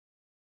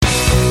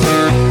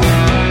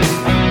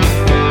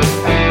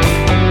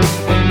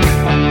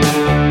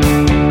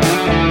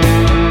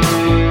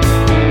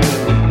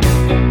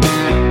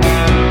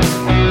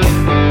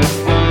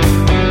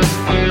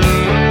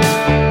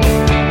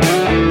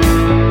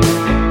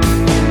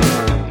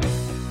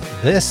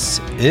This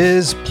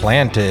is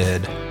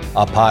Planted,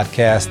 a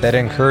podcast that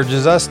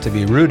encourages us to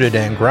be rooted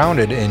and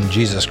grounded in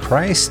Jesus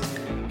Christ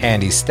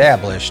and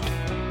established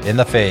in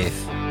the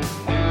faith.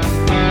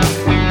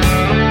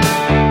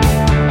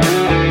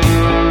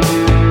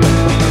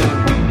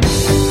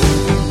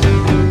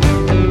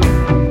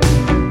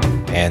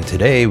 And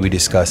today we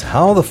discuss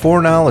how the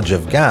foreknowledge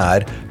of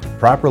God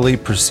properly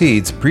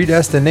precedes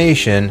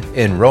predestination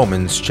in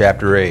Romans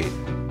chapter 8.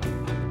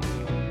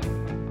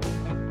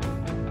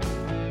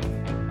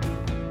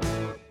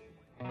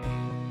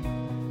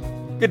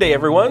 Good day,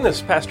 everyone. This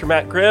is Pastor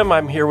Matt Grimm.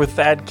 I'm here with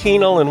Thad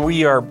Keenel, and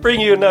we are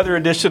bringing you another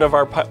edition of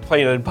our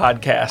Planted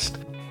podcast.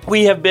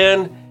 We have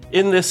been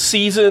in this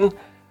season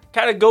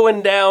kind of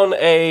going down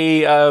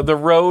the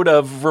road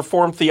of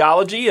Reformed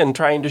theology and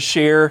trying to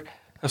share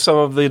some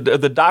of the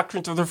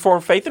doctrines of the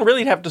Reformed faith and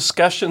really have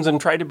discussions and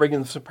try to bring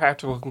in some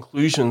practical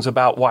conclusions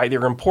about why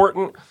they're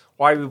important,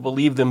 why we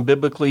believe them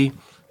biblically,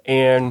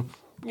 and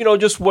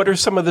just what are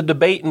some of the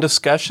debate and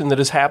discussion that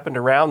has happened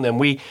around them.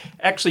 We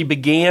actually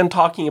began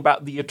talking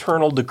about the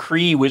eternal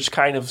decree, which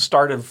kind of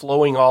started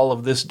flowing all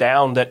of this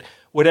down, that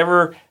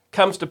whatever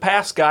comes to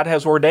pass, God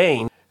has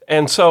ordained.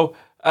 And so,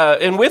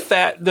 and with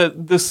that,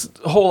 this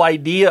whole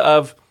idea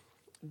of,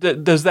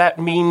 does that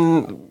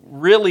mean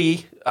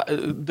really,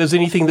 does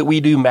anything that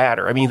we do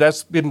matter? I mean,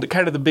 that's been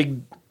kind of the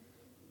big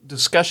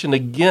discussion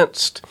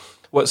against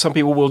what some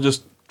people will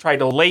just try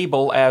to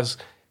label as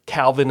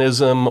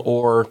Calvinism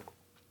or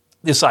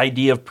this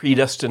idea of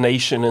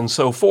predestination and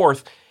so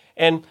forth.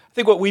 And I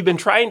think what we've been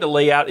trying to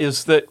lay out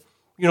is that,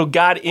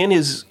 God in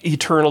his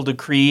eternal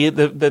decree,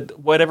 that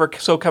whatever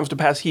so comes to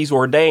pass, he's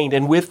ordained.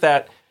 And with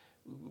that,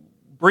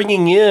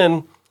 bringing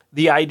in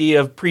the idea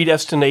of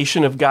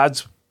predestination, of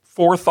God's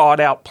forethought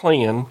out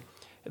plan,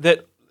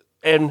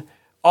 and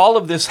all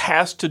of this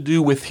has to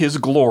do with his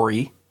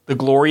glory, the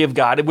glory of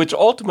God, which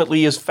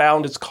ultimately has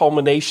found its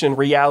culmination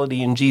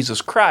reality in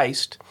Jesus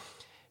Christ.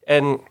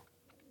 And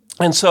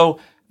so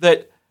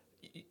that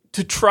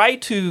to try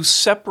to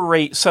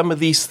separate some of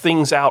these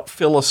things out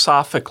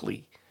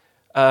philosophically,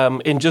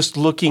 and just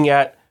looking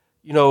at,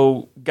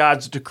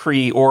 God's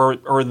decree or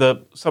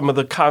some of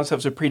the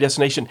concepts of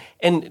predestination,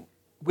 and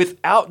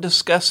without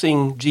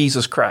discussing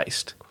Jesus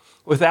Christ,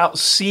 without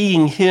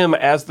seeing him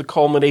as the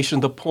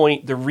culmination, the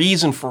point, the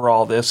reason for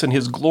all this, and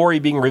his glory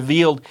being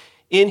revealed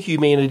in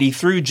humanity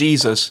through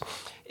Jesus,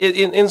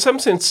 in some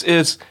sense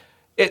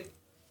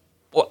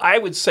I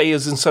would say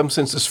is in some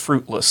sense is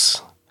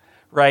fruitless.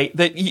 Right?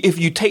 That if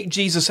you take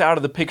Jesus out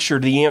of the picture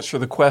to answer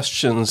the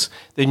questions,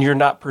 then you're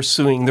not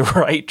pursuing the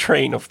right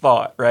train of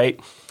thought, right?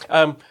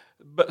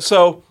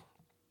 So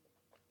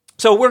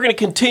we're going to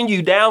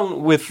continue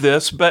down with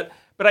this, but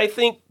I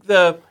think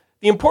the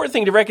important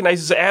thing to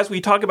recognize is that as we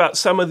talk about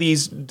some of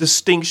these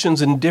distinctions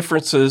and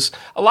differences,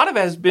 a lot of it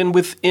has been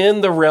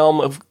within the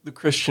realm of the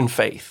Christian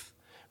faith,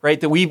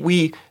 right? That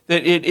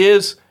that it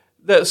is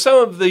that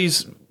some of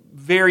these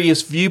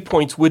various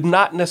viewpoints would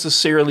not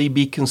necessarily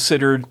be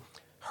considered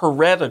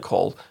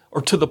heretical,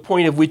 or to the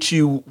point of which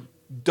you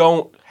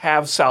don't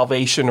have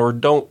salvation or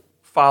don't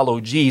follow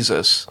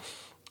Jesus.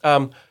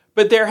 But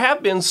there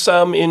have been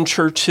some in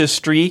church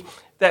history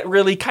that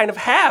really kind of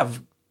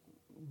have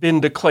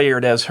been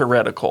declared as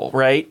heretical,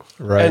 right?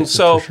 Right. And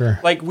so, sure.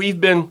 like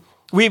a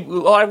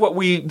lot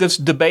of this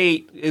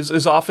debate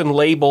is often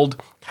labeled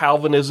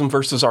Calvinism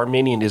versus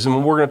Arminianism,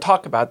 and we're going to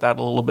talk about that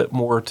a little bit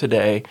more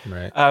today.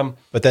 Right.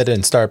 But that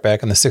didn't start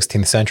back in the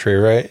 16th century,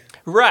 right?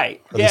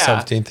 Right, or the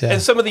 17th, yeah.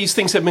 And some of these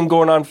things have been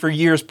going on for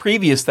years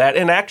previous that.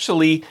 And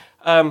actually,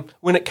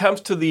 when it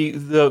comes to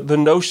the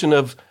notion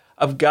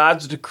of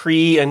God's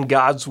decree and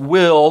God's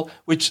will,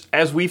 which,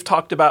 as we've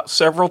talked about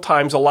several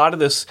times, a lot of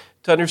this,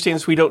 to understand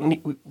this,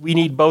 we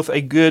need both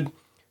a good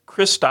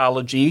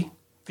Christology,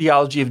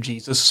 theology of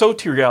Jesus,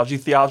 soteriology,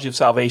 theology of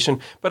salvation,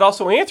 but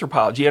also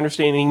anthropology,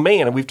 understanding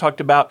man. And we've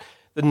talked about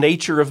the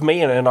nature of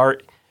man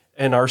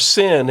and our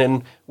sin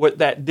and what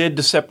that did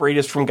to separate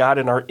us from God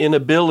and our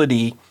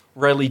inability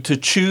really to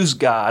choose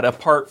God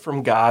apart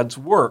from God's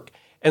work.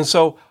 And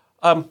so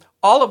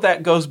all of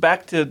that goes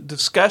back to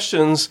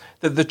discussions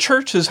that the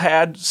church has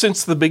had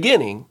since the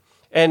beginning.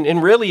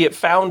 And really it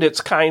found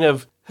its kind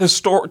of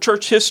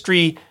church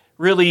history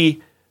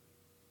really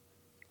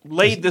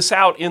laid this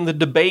out in the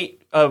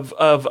debate of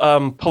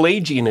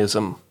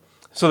Pelagianism.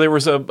 So there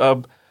was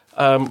a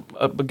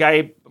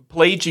guy,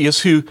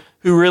 Pelagius, who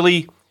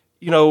really,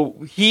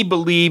 he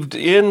believed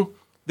in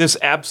this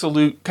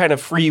absolute kind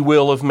of free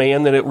will of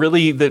man, that it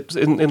really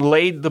and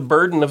laid the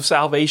burden of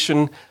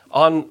salvation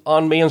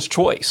on man's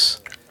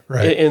choice,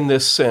 right, in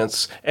this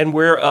sense. And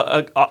where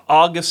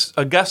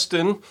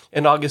Augustine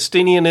and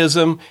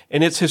Augustinianism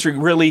and its history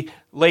really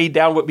laid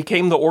down what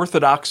became the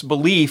Orthodox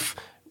belief,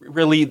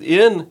 really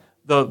in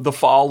the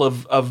fall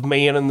of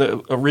man and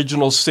the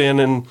original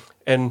sin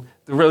and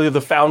really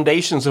the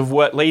foundations of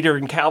what later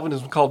in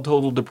Calvinism called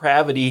total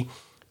depravity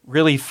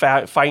really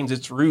finds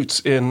its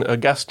roots in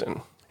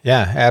Augustine.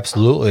 Yeah,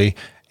 absolutely.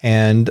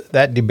 And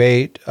that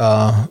debate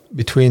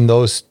between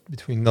those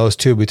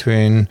two,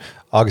 between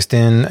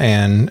Augustine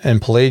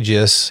and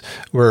Pelagius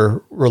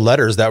were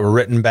letters that were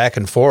written back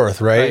and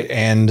forth, right?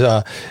 And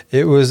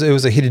it was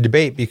a heated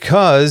debate,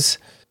 because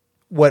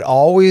what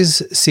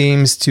always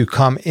seems to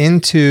come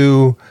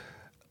into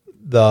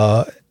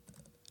the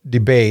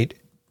debate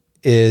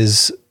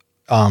is,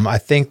 I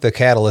think the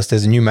catalyst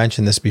is, and you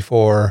mentioned this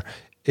before,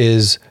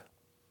 is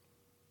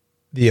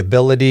the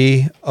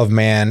ability of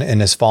man in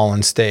his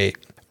fallen state,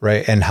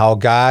 right? And how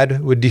God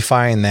would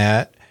define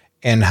that,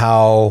 and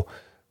how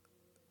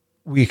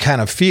we kind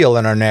of feel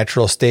in our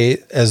natural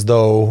state as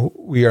though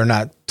we are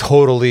not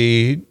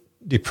totally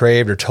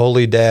depraved or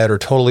totally dead or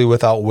totally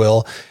without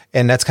will.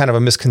 And that's kind of a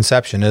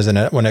misconception, isn't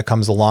it, when it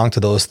comes along to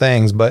those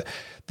things? But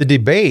the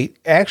debate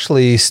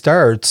actually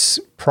starts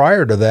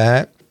prior to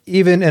that,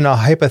 even in a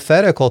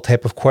hypothetical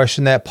type of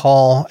question that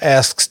Paul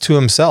asks to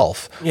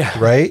himself,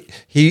 right?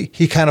 He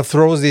kind of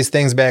throws these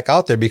things back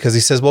out there, because he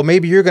says, well,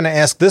 maybe you're going to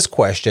ask this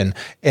question,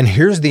 and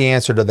here's the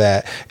answer to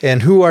that.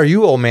 And who are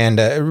you, O man,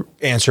 to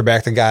answer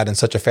back to God in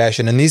such a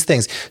fashion, and these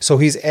things. So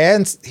he's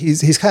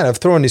kind of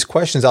throwing these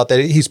questions out that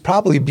he's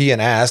probably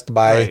being asked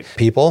by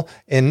people.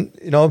 And,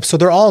 so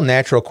they're all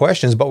natural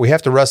questions, but we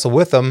have to wrestle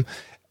with them.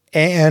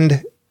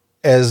 And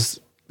as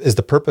is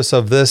the purpose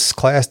of this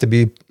class to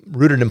be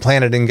rooted and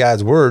planted in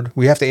God's word,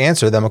 we have to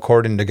answer them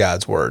according to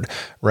God's word,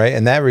 right?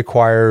 And that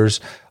requires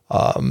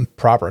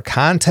proper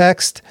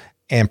context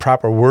and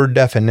proper word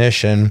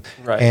definition.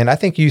 Right. And I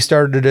think you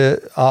started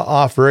it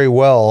off very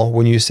well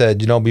when you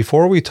said,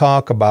 before we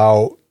talk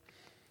about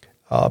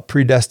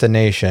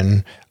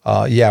predestination,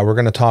 we're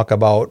going to talk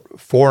about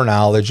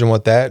foreknowledge and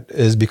what that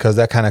is, because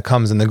that kind of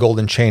comes in the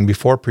golden chain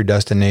before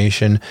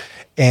predestination.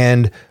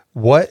 And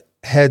what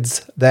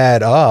heads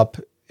that up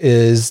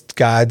is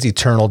God's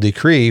eternal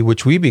decree,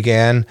 which we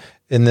began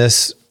in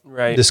this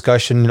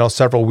discussion,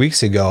 several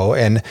weeks ago.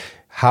 And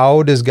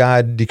how does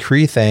God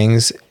decree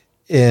things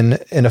in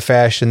a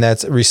fashion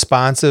that's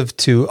responsive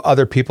to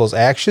other people's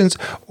actions,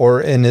 or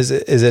is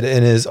it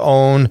in his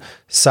own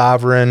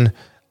sovereign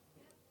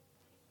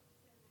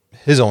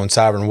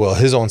will,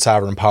 his own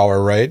sovereign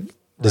power, right?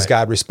 Does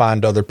God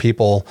respond to other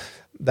people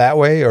that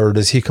way, or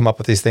does he come up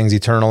with these things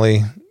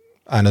eternally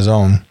on his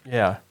own?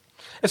 Yeah.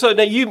 And so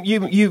now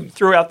you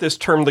threw out this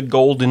term, the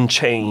golden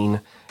chain.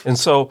 And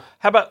so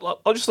how about,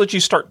 I'll just let you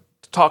start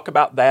to talk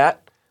about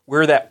that,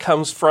 where that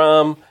comes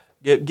from.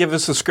 Give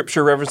us a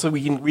scripture reference so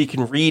we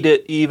can read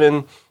it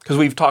even, because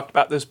we've talked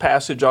about this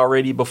passage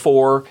already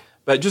before.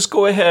 But just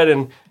go ahead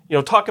and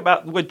talk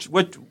about what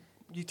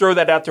you throw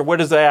that out there.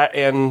 What is that,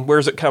 and where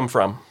does it come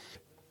from?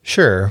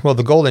 Sure. Well,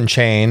 the golden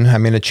chain,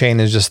 a chain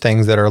is just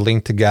things that are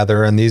linked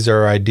together, and these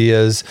are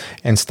ideas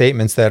and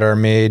statements that are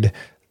made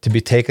to be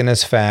taken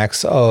as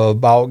facts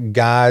about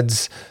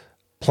God's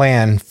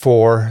plan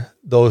for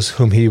those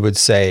whom he would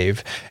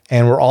save.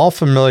 And we're all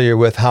familiar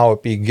with how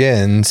it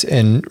begins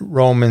in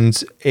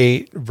Romans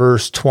 8,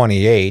 verse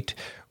 28,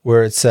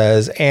 where it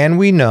says, "And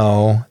we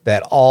know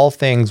that all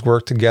things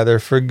work together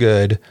for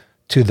good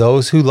to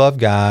those who love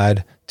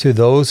God, to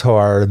those who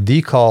are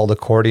the called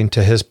according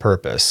to his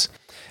purpose."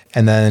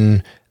 And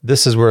then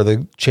this is where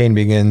the chain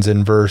begins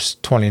in verse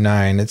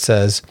 29. It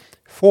says,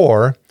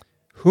 "For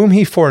whom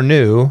he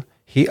foreknew,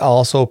 he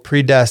also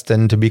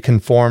predestined to be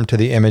conformed to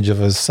the image of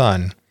his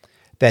Son,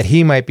 that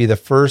he might be the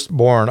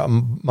firstborn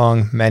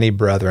among many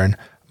brethren.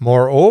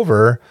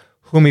 Moreover,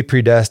 whom he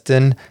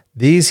predestined,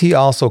 these he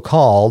also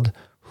called.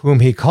 Whom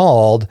he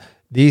called,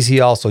 these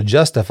he also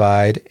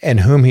justified.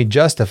 And whom he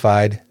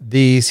justified,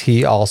 these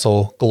he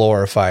also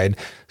glorified."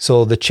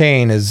 So the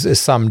chain is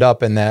summed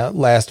up in that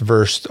last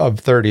verse of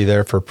 30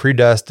 there. For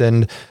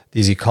predestined,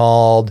 these he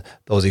called,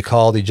 those he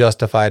called, he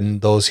justified, and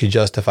those he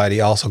justified,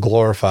 he also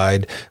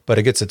glorified. But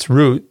it gets its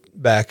root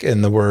back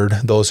in the word,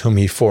 those whom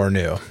he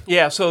foreknew.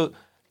 Yeah, so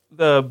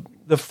the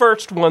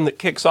first one that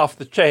kicks off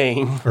the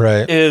chain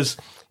is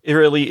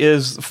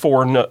to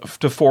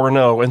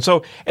foreknow.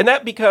 And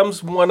that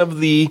becomes one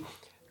of the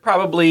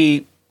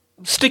probably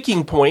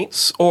sticking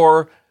points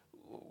or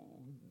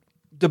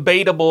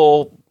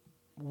debatable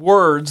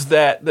words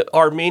that the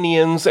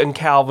Arminians and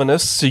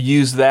Calvinists to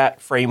use that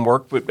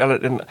framework.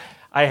 And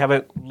I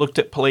haven't looked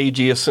at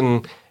Pelagius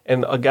and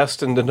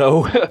Augustine to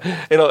know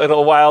in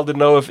a while to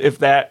know if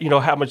that,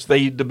 how much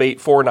they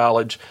debate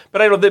foreknowledge.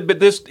 But I know that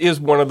this is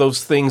one of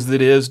those things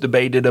that is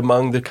debated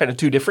among the kind of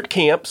two different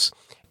camps.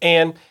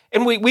 And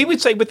we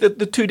would say with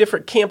the two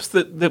different camps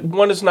that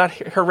one is not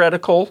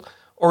heretical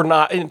or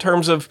not in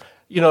terms of,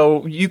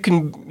 you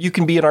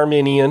can be an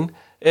Arminian.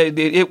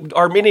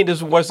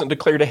 Arminianism wasn't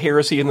declared a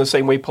heresy in the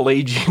same way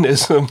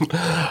Pelagianism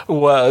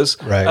was.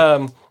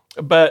 Right.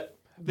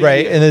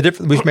 And the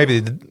difference, which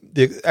maybe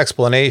the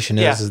explanation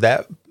is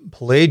that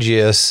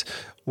Pelagius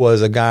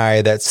was a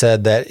guy that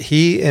said that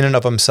he in and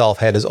of himself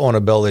had his own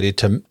ability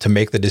to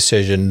make the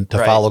decision to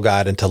follow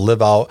God and to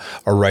live out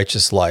a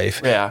righteous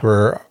life. Yeah.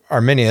 Where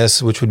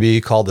Arminius, which would be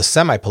called the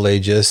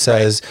semi-Pelagius,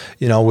 says,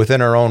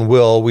 within our own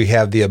will, we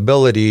have the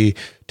ability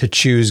to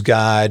choose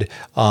God,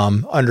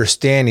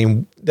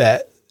 understanding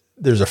that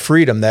there's a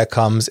freedom that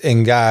comes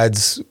in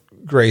God's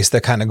grace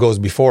that kind of goes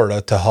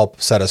before to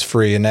help set us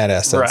free in that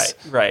essence.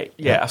 Right.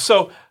 Yeah.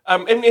 So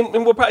and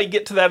we'll probably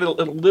get to that a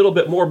little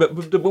bit more,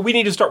 but we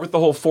need to start with the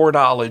whole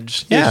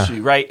foreknowledge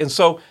issue, right? And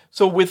so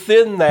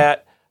within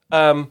that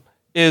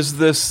is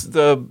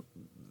the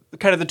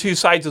kind of the two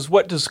sides is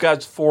what does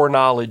God's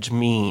foreknowledge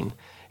mean?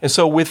 And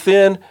so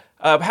within,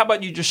 how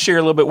about you just share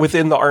a little bit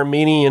within the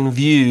Arminian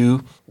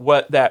view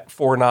what that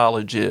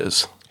foreknowledge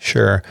is?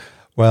 Sure.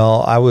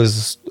 Well, I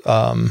was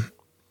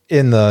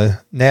in the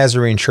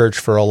Nazarene Church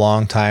for a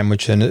long time,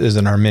 which is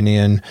an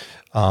Arminian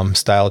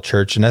style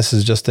church, and this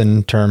is just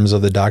in terms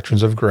of the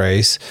doctrines of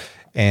grace.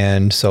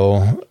 And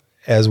so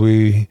as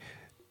we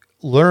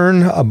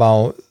learn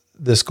about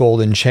this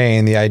golden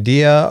chain, the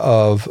idea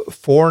of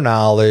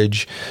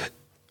foreknowledge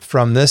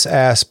from this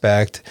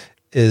aspect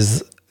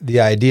is the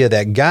idea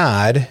that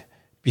God,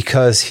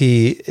 because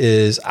he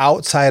is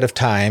outside of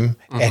time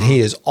and he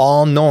is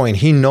all-knowing,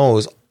 he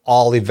knows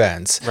all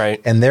events. Right.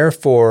 And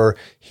therefore,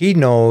 he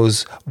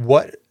knows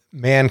what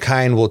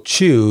mankind will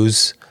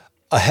choose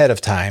ahead of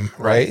time,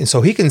 right? And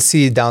so he can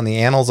see down the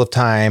annals of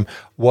time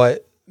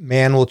what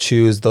man will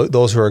choose,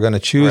 those who are going to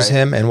choose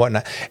him and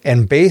whatnot.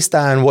 And based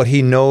on what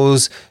he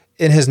knows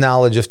in his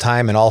knowledge of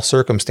time and all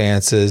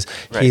circumstances,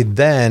 he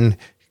then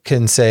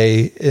can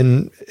say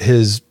in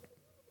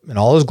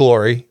all his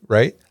glory,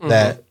 right,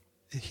 that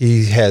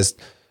he has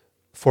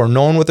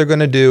foreknown what they're going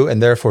to do,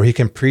 and therefore he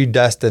can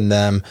predestine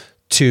them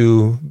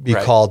to be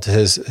called to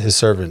his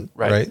servant,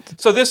 right?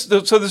 So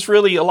this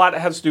really a lot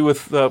has to do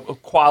with the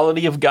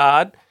quality of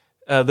God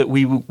that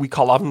we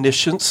call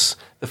omniscience,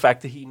 the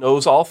fact that he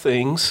knows all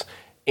things.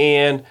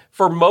 And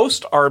for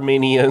most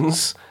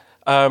Arminians,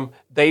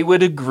 they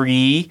would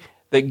agree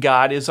that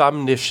God is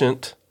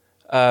omniscient.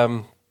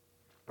 The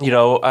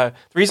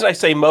reason I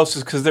say most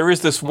is because there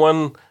is this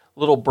one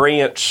little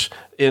branch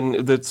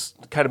that's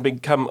kind of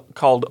become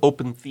called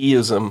open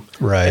theism.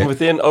 Right. And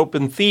within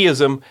open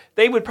theism,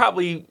 they would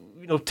probably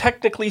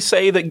technically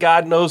say that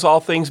God knows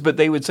all things, but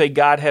they would say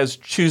God has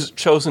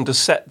chosen to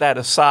set that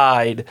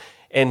aside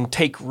and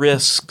take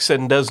risks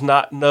and does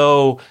not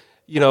know,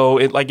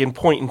 like in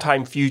point in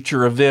time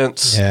future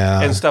events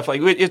and stuff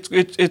like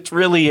it's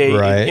really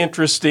an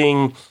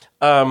interesting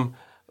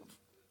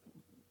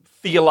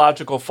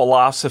theological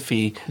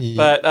philosophy.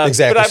 But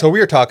exactly. So we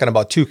were talking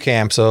about two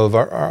camps of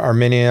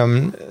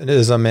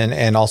Arminianism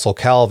and also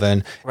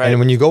Calvin. Right. And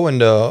when you go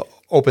into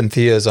open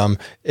theism,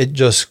 it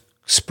just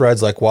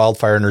spreads like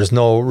wildfire and there's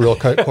no real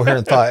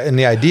coherent thought. And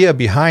the idea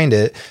behind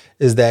it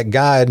is that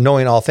God,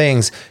 knowing all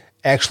things,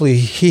 actually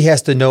he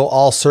has to know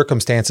all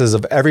circumstances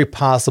of every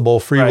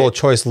possible free will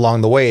choice along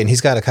the way. And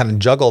he's got to kind of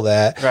juggle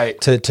that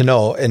to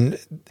know. And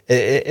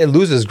it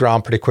loses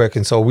ground pretty quick.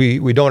 And so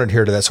we don't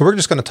adhere to that. So we're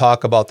just going to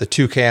talk about the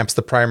two camps,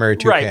 the primary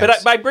two camps.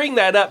 Right. But I bring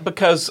that up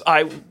because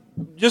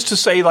just to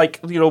say,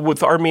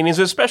 with Armenians,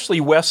 especially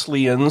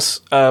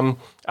Wesleyans,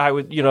 I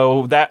would,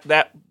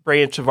 that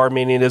branch of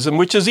Arminianism,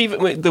 which is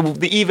even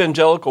the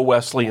evangelical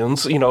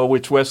Wesleyans,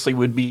 which Wesley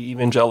would be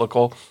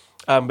evangelical,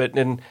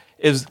 it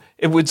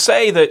would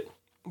say that,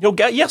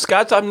 God, yes,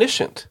 God's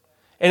omniscient.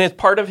 And as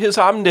part of his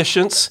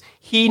omniscience,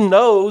 he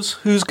knows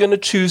who's going to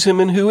choose him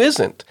and who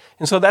isn't.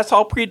 And so that's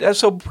all.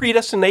 So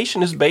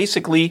predestination is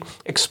basically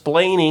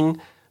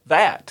explaining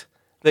that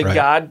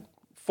God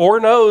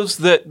foreknows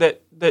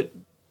that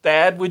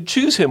Thad would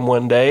choose him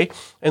one day,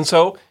 and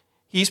so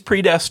he's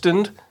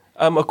predestined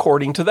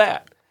according to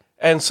that.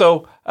 And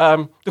so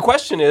the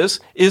question is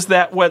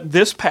that what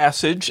this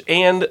passage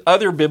and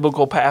other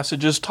biblical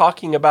passages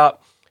talking about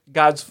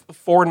God's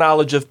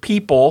foreknowledge of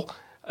people,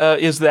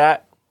 is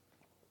that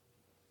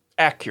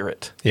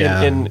accurate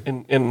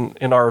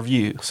in our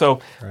view? So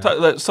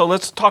so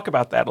let's talk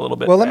about that a little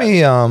bit. Well, let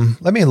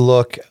me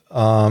look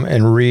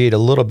and read a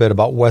little bit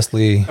about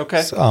Wesley,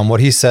 what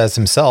he says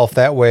himself.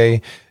 That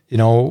way,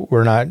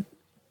 we're not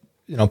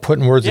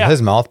putting words in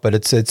his mouth, but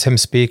it's him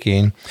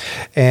speaking.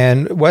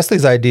 And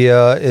Wesley's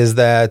idea is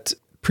that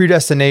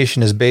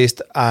predestination is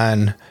based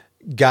on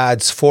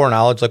God's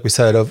foreknowledge, like we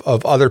said,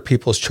 of other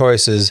people's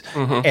choices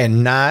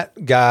and not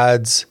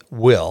God's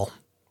will.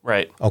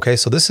 Right. Okay,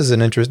 so this is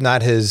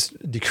not his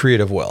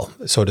decretive will,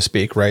 so to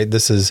speak, right?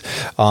 This is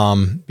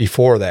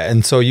before that.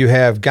 And so you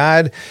have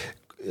God,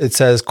 it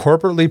says,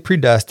 corporately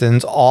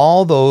predestines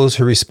all those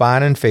who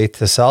respond in faith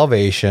to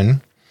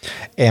salvation,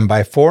 and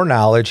by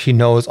foreknowledge, he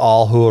knows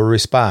all who will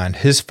respond.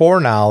 His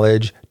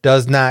foreknowledge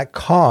does not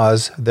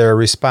cause their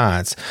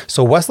response.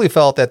 So Wesley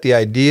felt that the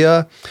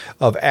idea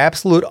of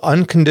absolute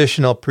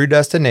unconditional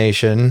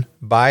predestination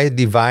by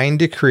divine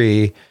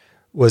decree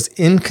was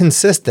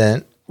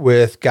inconsistent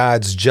with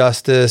God's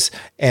justice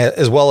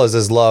as well as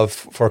his love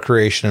for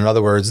creation. In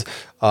other words,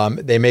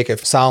 they make it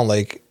sound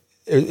like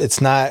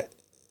it's not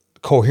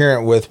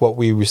coherent with what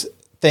we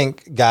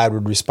think God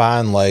would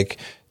respond like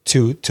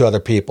to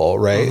other people,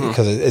 right?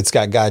 Because it's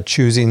got God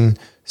choosing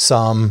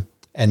some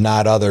and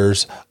not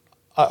others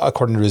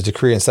according to his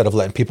decree, instead of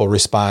letting people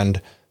respond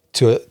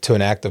to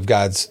an act of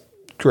God's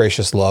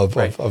gracious love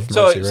of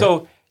mercy.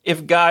 So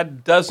if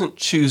God doesn't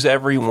choose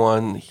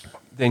everyone,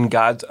 then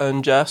God's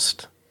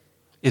unjust?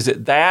 Is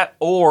it that,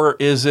 or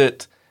is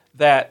it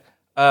that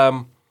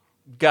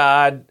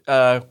God,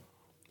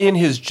 in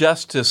his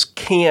justice,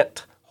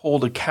 can't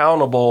hold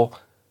accountable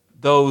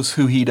those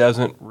who he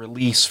doesn't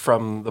release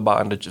from the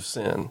bondage of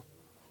sin.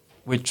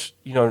 Which,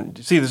 do you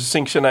see the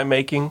distinction I'm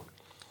making?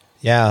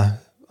 Yeah,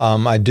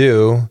 I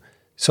do.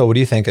 So what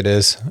do you think it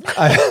is?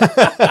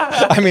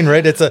 I mean,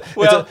 right?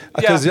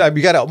 Because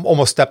you got to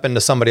almost step into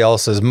somebody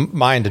else's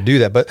mind to do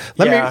that. But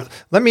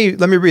let me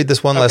read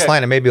this one last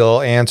line, and maybe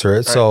I'll answer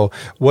it. So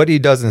what he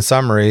does in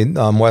summary,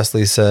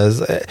 Wesley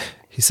says,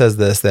 he says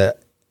this,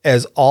 that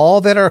as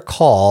all that are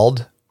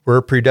called were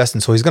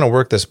predestined. So he's going to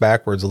work this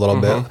backwards a little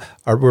bit.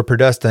 We're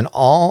predestined.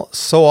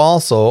 So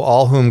also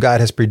all whom God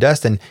has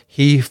predestined,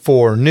 he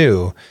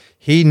foreknew.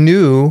 He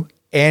knew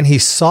and he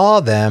saw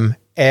them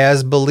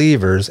as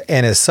believers,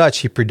 and as such,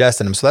 he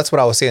predestined them. So that's what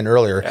I was saying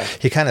earlier. Yeah.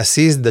 He kind of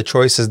sees the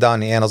choices down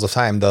the annals of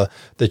time, the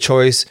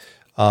choice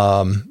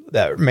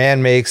that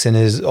man makes in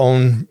his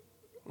own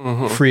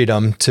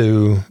freedom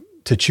to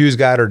choose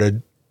God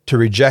or to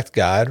reject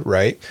God,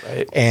 right?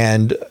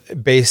 And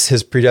base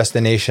his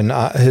predestination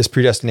on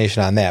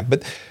that.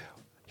 But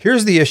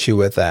here's the issue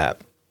with that.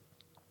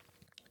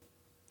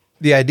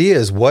 The idea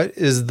is, what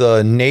is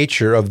the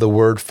nature of the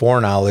word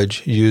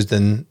foreknowledge used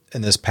in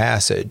this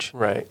passage?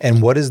 Right.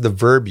 And what is the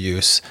verb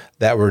use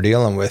that we're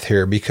dealing with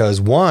here? Because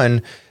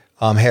one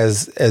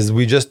has, as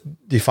we just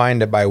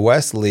defined it by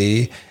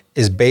Wesley,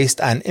 is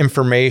based on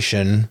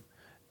information.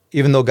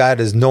 Even though God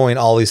is knowing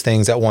all these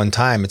things at one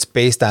time, it's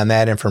based on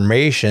that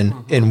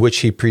information in which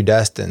he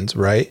predestines,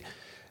 right?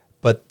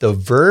 But the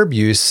verb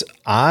use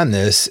on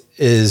this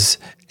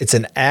it's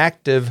an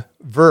active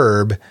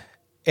verb,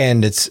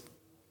 and it's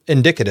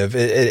indicative.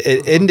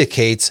 It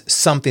indicates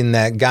something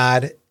that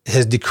God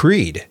has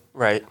decreed.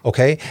 Right.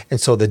 Okay. And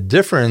so the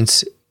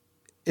difference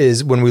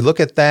is, when we look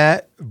at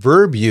that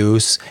verb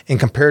use and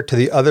compare it to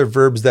the other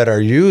verbs that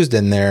are used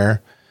in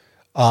there,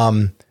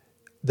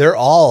 they're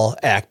all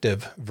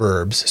active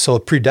verbs. So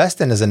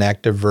predestined is an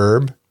active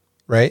verb,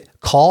 right?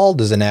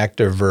 Called is an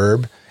active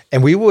verb.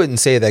 And we wouldn't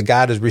say that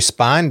God is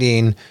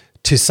responding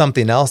to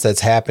something else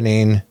that's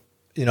happening,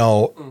 in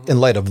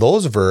light of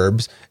those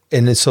verbs.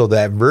 And so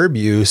that verb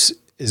use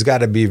has got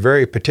to be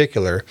very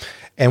particular.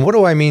 And what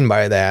do I mean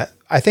by that?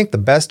 I think the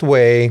best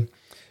way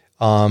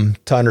to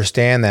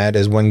understand that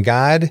is when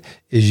God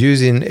is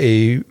using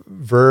a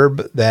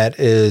verb that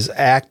is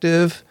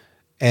active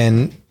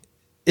and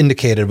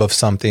indicative of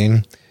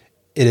something,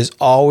 it is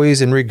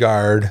always in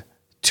regard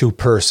to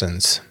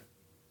persons.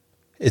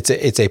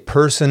 It's a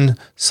person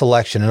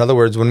selection. In other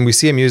words, when we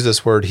see him use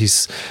this word, he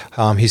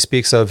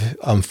speaks of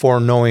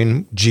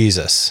foreknowing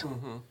Jesus.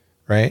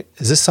 Right?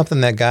 Is this something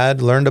that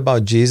God learned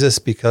about Jesus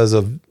because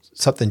of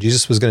something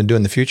Jesus was going to do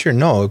in the future?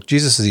 No,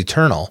 Jesus is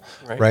eternal,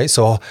 right?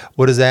 So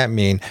what does that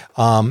mean?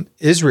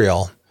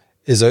 Israel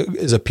is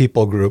a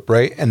people group,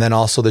 right? And then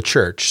also the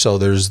church. So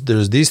there's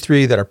these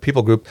three that are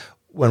people group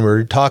when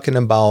we're talking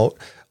about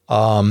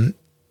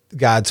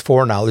God's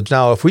foreknowledge.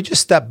 Now, if we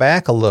just step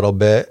back a little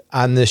bit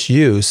on this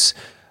use,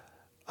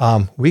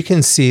 we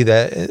can see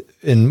that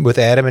with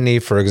Adam and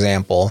Eve, for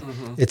example,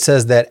 it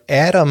says that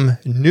Adam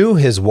knew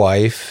his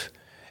wife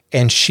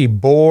and she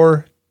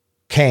bore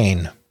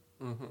Cain.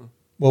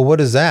 Well,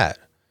 what is that?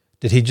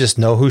 Did he just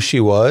know who she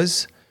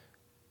was?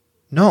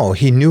 No,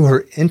 he knew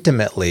her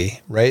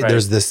intimately, right?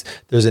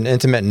 There's an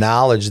intimate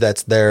knowledge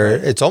that's there.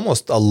 Right. It's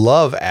almost a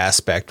love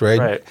aspect,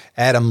 right?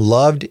 Adam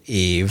loved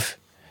Eve,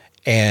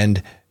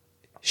 and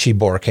she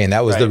bore Cain.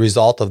 That was the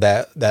result of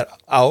that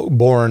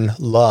outborn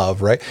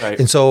love, right?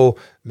 And so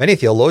many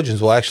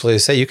theologians will actually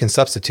say you can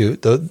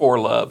substitute the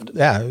foreloved.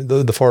 Yeah,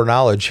 the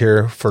foreknowledge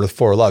here for the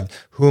foreloved.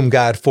 Whom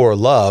God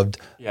foreloved,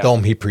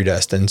 whom he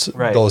predestines.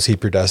 Those he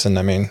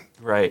predestined,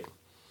 Right.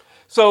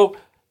 So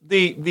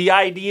the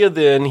idea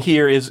then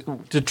here is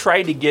to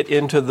try to get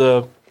into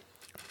the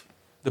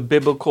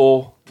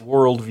biblical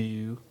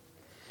worldview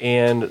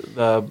and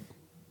the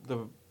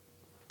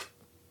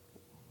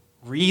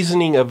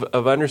reasoning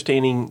of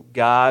understanding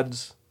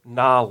God's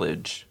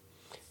knowledge,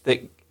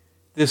 that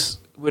this,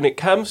 when it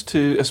comes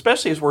to,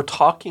 especially as we're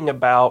talking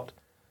about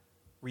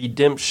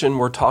redemption,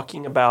 we're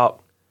talking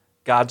about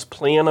God's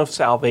plan of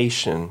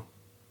salvation,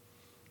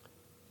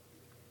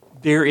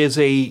 there is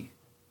a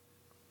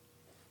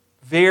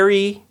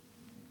very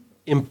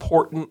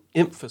important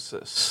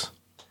emphasis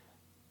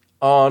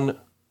on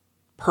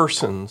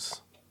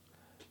persons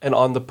and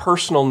on the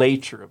personal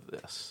nature of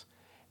this.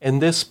 And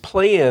this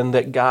plan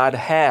that God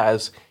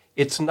has,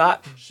 it's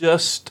not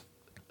just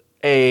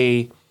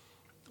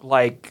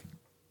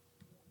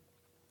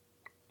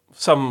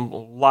some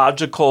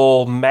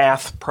logical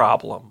math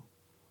problem,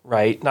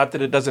 right? Not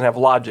that it doesn't have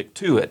logic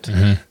to it,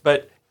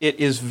 but it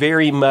is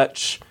very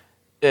much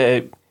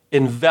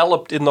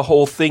enveloped in the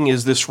whole thing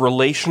is this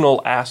relational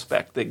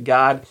aspect that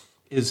God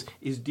is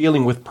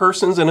dealing with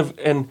persons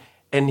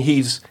and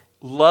he's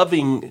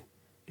loving.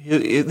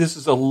 This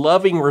is a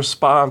loving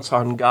response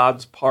on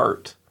God's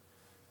part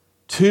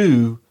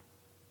to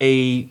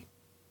a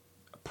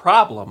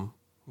problem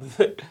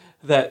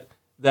that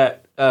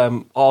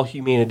all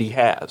humanity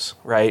has,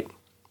 right?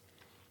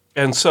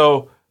 And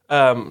so,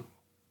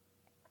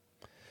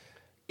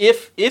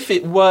 if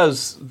it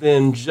was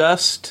then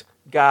just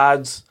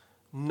God's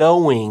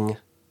knowing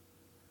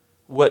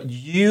what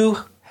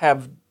you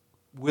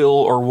will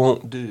or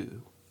won't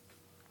do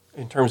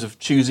in terms of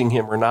choosing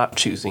him or not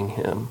choosing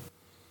him,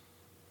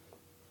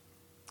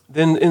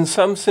 then in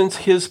some sense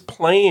his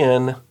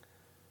plan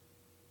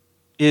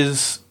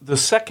is the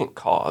second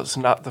cause,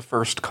 not the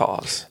first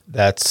cause.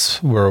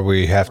 That's where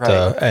we have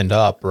to end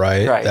up,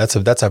 right? Right.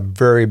 That's a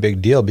very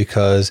big deal,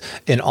 because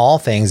in all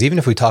things, even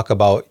if we talk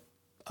about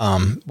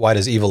why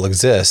does evil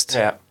exist,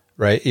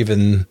 right?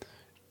 Even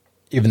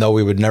though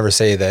we would never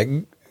say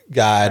that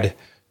God,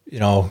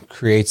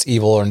 creates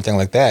evil or anything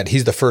like that,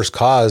 he's the first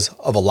cause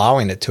of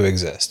allowing it to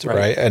exist,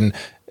 right?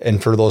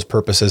 And for those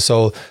purposes.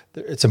 So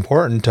it's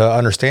important to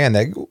understand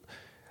that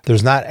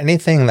there's not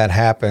anything that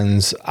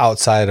happens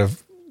outside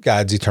of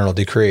God's eternal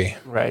decree,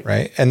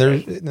 right? And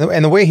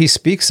and the way he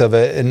speaks of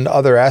it in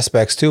other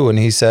aspects too, when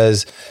he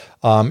says,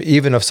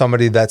 even if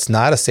somebody that's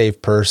not a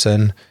saved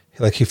person,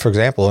 like for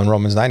example, in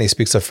Romans 9, he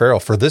speaks of Pharaoh,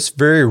 for this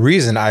very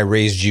reason I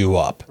raised you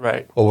up.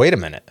 Right. Well, wait a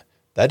minute.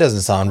 That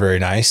doesn't sound very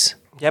nice.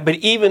 Yeah,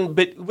 but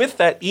with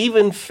that,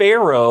 even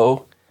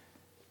Pharaoh,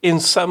 in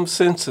some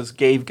senses,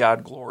 gave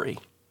God glory.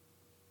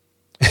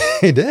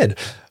 He did,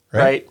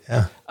 right?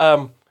 Yeah.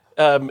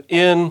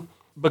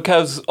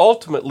 Because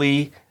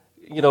ultimately,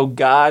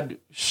 God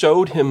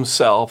showed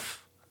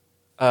himself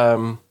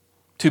to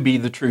be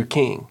the true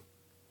king,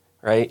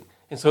 right?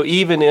 And so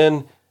even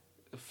in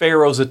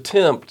Pharaoh's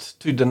attempt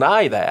to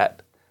deny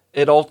that,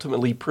 it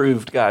ultimately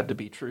proved God to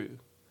be true,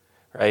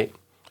 right?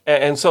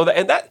 And so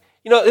that's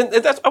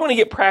I want to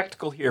get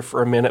practical here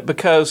for a minute,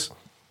 because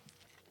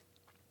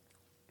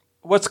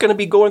what's going to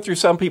be going through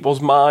some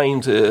people's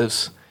minds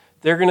is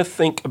they're going to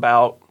think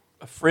about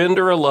a friend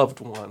or a loved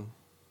one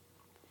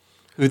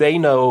who they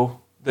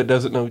know that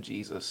doesn't know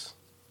Jesus.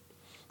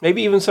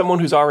 Maybe even someone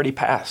who's already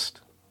passed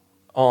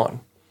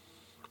on.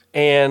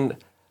 And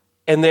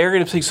they're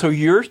going to say, so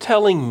you're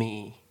telling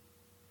me,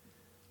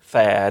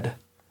 Thad,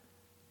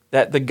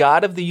 that the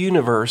God of the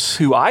universe,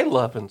 who I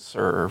love and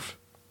serve,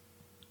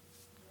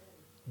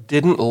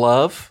 didn't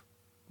love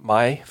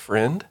my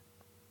friend?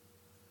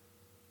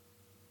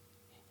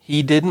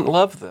 He didn't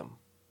love them.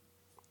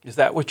 Is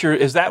that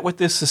what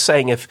this is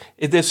saying? If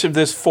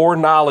this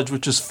foreknowledge,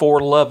 which is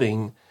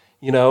foreloving,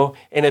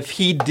 and if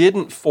he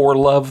didn't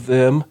forelove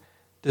them,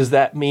 does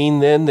that mean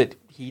then that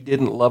he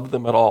didn't love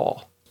them at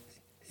all?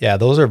 Yeah,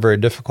 those are very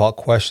difficult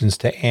questions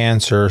to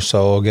answer.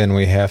 So again,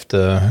 we have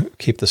to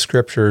keep the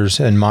scriptures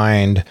in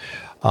mind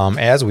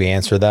as we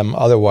answer them.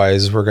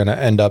 Otherwise, we're going to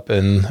end up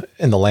in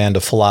the land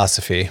of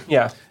philosophy.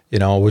 Yeah,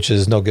 which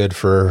is no good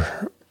for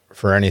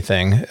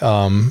anything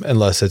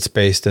unless it's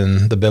based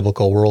in the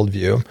biblical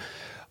worldview.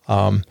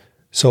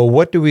 So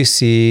what do we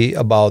see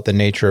about the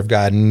nature of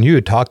God? And you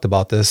had talked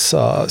about this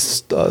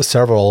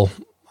several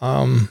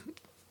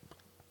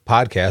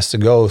podcasts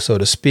ago, so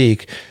to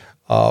speak,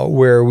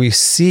 where we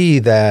see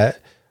that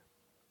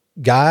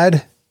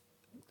God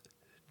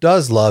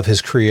does love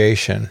his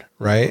creation,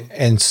 right?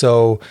 And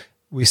so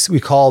we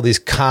call these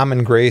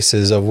common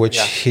graces, of which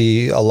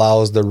he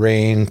allows the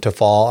rain to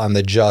fall on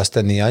the just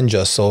and the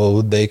unjust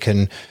so they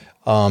can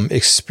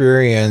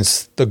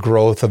experience the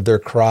growth of their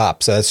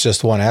crops. That's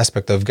just one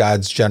aspect of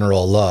God's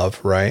general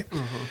love, right?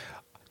 Mm-hmm.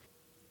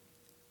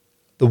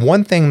 The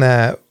one thing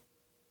that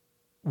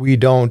we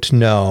don't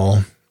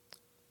know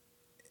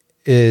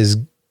is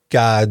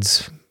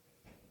God's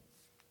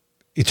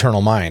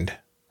eternal mind,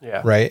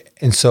 right?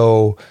 And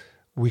so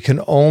we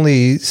can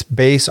only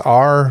base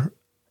our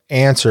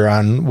answer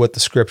on what the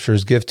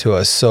scriptures give to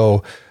us.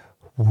 So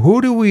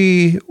what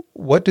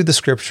do the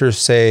scriptures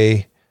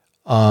say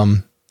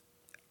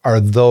are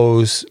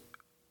those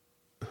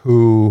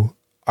who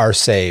are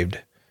saved,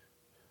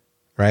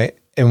 right?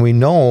 And we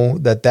know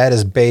that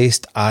is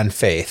based on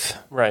faith.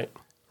 Right.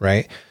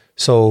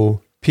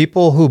 So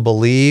people who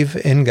believe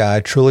in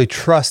God, truly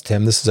trust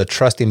him. This is a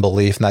trusting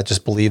belief, not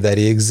just believe that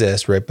he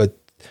exists, right? But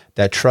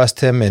that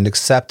trust him and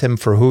accept him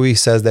for who he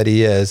says that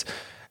he is,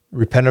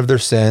 repent of their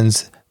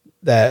sins,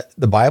 that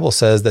the Bible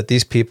says that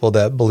these people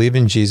that believe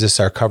in Jesus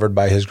are covered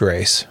by his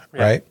grace,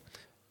 right?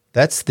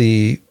 That's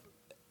the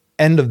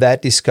end of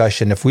that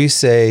discussion. If we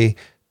say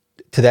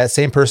to that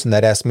same person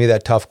that asked me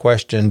that tough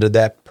question, did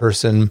that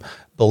person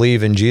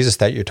believe in Jesus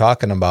that you're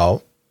talking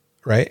about,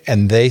 right?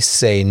 And they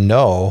say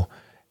no,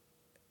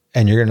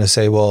 and you're going to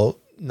say, well,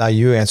 now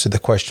you answer the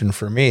question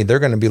for me. They're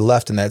going to be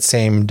left in that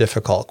same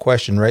difficult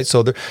question, right?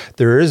 So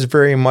there is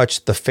very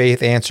much the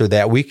faith answer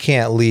that we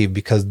can't leave,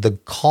 because the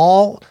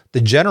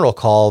general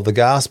call of the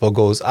gospel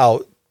goes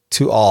out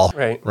to all,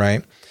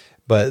 right?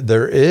 But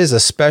there is a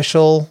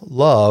special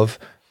love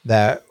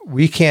that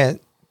we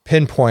can't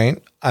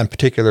pinpoint on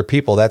particular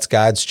people. That's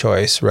God's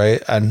choice,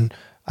 right? On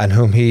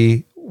whom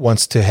he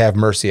wants to have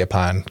mercy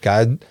upon.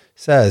 God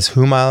says,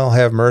 whom I'll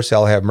have mercy,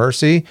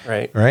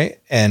 right?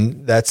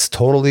 And that's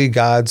totally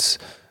God's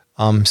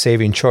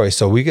saving choice.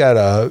 So we got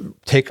to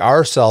take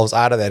ourselves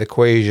out of that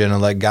equation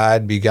and let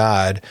God be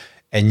God,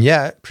 and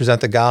yet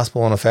present the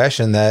gospel in a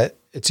fashion that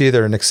it's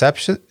either an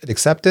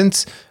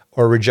acceptance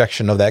or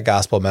rejection of that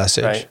gospel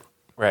message.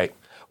 Right.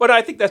 Well,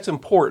 I think that's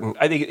important.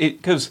 I think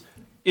because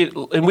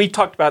and we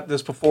talked about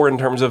this before in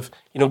terms of,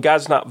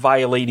 God's not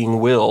violating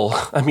will.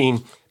 I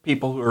mean,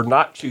 people who are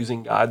not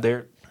choosing God,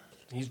 they're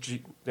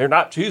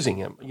not choosing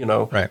him,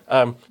 Right.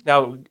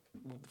 Now,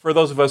 for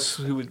those of us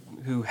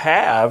who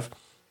have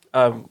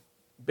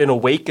been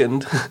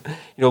awakened,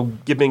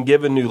 been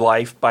given new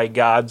life by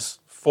God's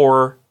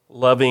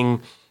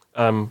loving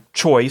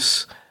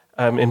choice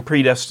and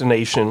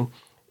predestination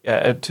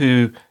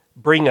to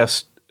bring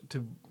us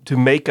to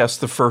make us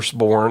the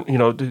firstborn,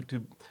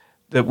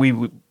 that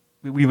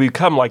we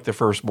become like the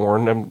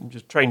firstborn. I'm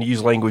just trying to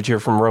use language here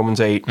from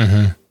Romans 8.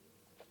 Mm-hmm.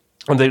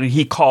 And that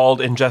he called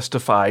and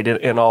justified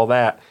and all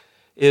that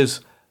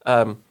is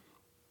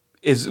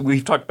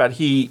we've talked about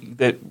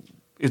that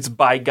it's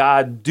by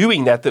God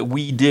doing that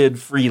we did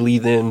freely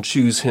then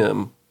choose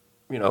him,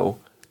 which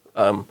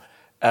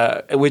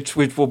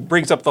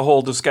brings up the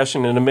whole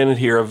discussion in a minute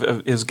here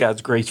of is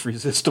God's grace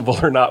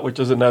resistible or not, which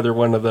is another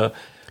one of the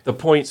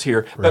points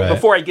here. But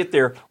before I get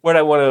there, what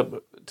I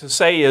want to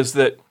say is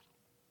that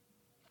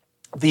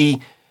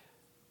the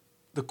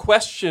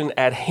question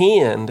at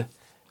hand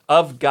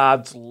of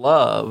God's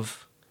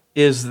love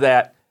is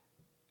that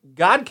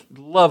God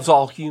loves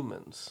all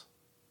humans.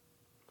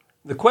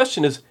 The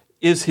question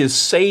is his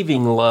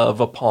saving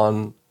love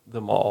upon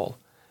them all?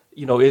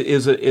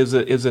 Is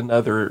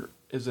another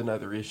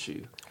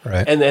issue.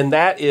 Right. And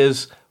that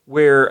is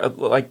where,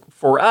 like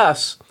for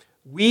us,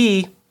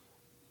 we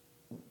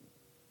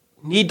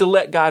need to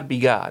let God be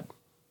God.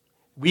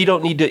 We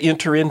don't need to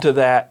enter into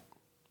that,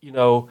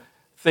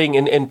 thing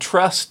and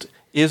trust.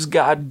 Is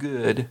God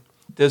good?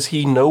 Does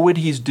he know what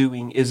he's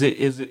doing?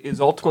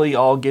 Is ultimately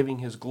all giving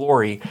his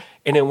glory?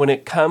 And then when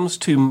it comes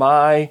to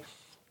my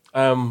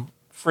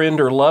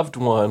friend or loved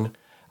one,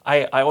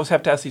 I always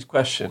have to ask these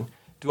questions.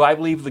 Do I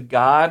believe the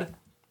God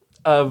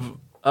of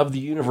the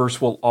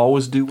universe will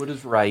always do what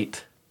is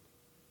right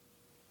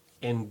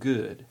and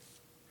good?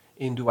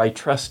 And do I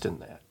trust in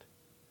that?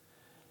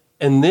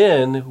 And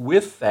then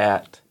with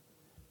that,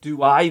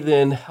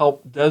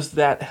 does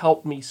that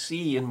help me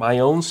see in my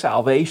own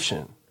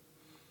salvation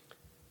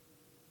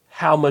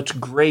how much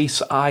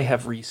grace I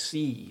have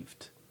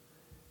received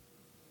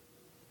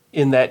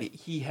in that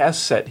he has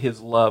set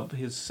his love,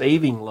 his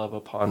saving love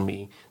upon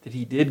me, that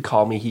he did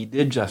call me, he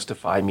did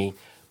justify me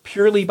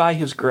purely by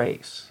his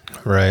grace.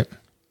 Right.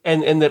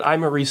 And that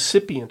I'm a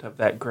recipient of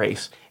that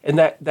grace. And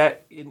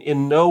that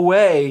in no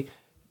way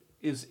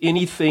is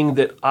anything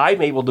that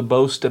I'm able to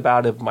boast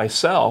about of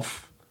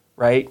myself,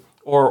 right?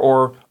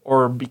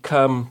 Or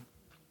become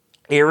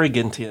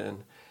arrogant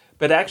in.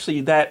 But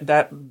actually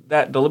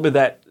that deliberate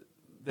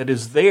that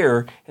is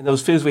there, and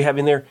those feelings we have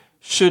in there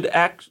should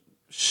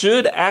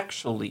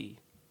actually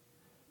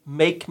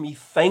make me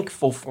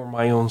thankful for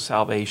my own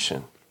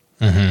salvation.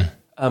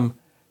 Mm-hmm.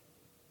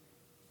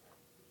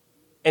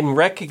 And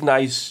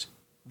recognize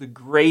the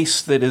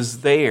grace that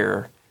is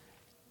there.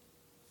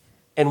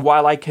 And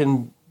while I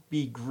can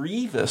be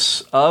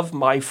grievous of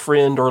my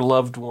friend or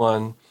loved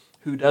one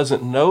who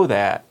doesn't know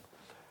that,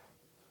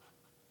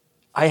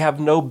 I have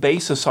no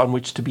basis on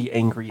which to be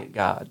angry at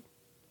God.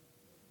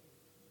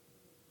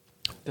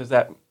 Does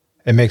that?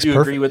 It makes do you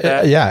agree with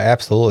that? Yeah,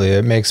 absolutely.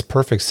 It makes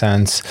perfect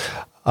sense.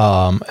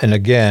 And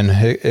again,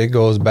 it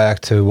goes back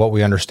to what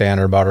we understand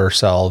about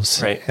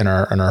ourselves in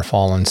our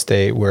fallen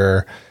state,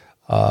 where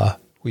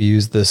we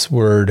use this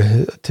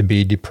word to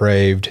be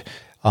depraved.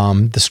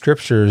 The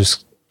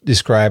scriptures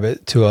describe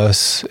it to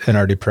us in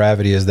our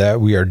depravity as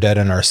that we are dead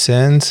in our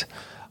sins.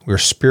 We're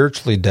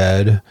spiritually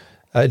dead.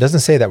 It doesn't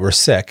say that we're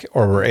sick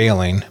or we're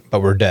ailing,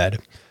 but we're dead.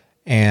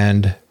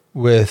 And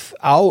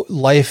without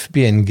life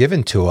being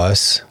given to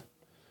us,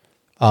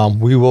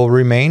 we will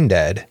remain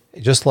dead,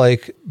 just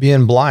like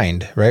being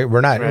blind, right?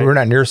 We're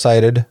not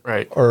nearsighted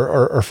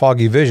or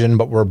foggy vision,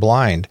 but we're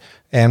blind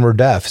and we're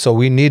deaf. So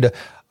we need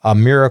a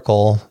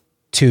miracle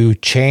to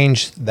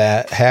change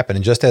that happen.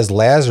 And just as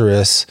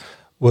Lazarus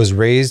was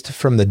raised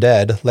from the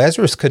dead,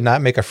 Lazarus could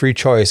not make a free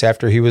choice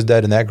after he was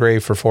dead in that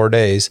grave for 4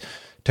 days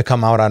to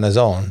come out on his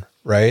own,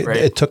 right?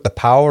 It took the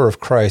power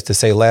of Christ to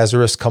say,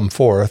 Lazarus, come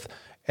forth,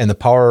 and the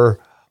power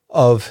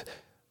of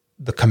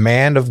the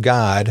command of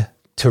God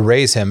to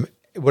raise him.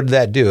 What did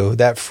that do?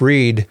 That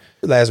freed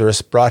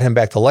Lazarus, brought him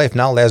back to life.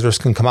 Now Lazarus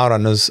can come out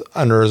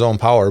under his own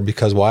power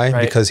because why?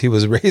 Right. Because he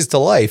was raised to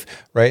life,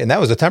 right? And that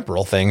was a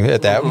temporal thing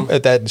at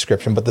that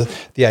description. But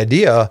the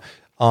idea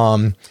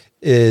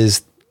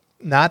is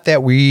not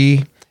that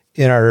we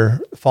in our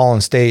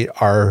fallen state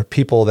are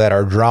people that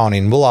are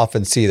drowning. We'll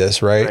often see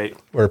this, right?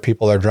 Where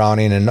people are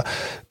drowning and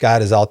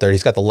God is out there.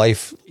 He's got the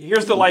life.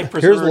 Here's the life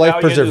preserver. Here's the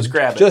life preserver. Just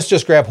grab it.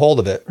 Just grab hold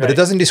of it. But it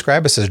doesn't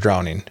describe us as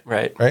drowning.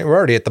 Right. We're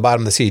already at the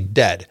bottom of the sea,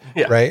 dead.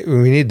 Yeah. Right.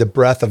 We need the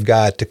breath of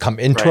God to come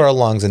into our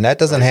lungs, and that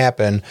doesn't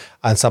happen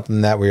on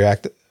something that we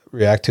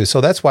react to.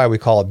 So that's why we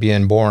call it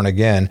being born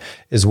again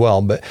as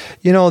well. But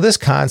this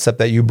concept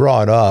that you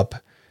brought up,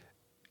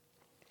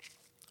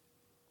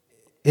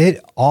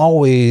 it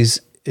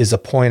always is a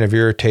point of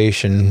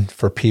irritation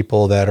for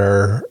people that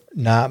are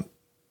not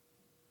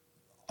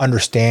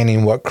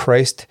understanding what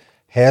Christ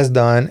has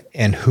done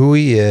and who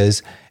he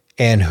is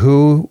and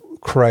who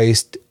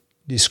Christ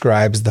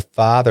describes the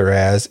Father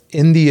as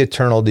in the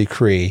eternal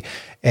decree.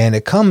 And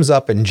it comes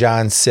up in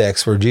John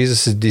 6, where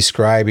Jesus is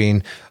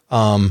describing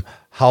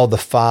how the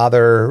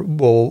Father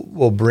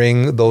will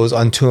bring those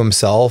unto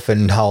himself,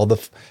 and how the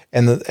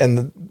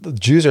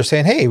Jews are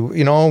saying, hey,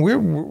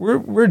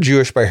 we're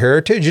Jewish by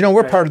heritage.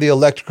 We're part of the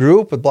elect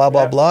group, but blah,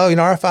 blah, blah.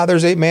 Our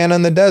fathers ate manna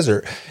in the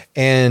desert.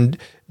 And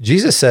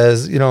Jesus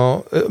says,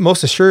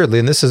 most assuredly,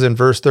 and this is in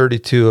verse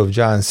 32 of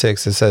John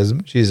 6, it says,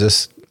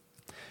 Jesus,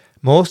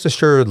 most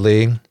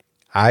assuredly,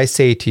 I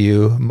say to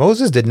you,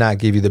 Moses did not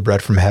give you the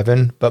bread from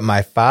heaven, but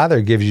my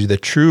Father gives you the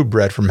true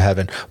bread from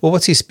heaven. Well,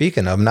 what's he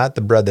speaking of? Not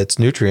the bread that's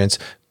nutrients,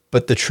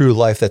 but the true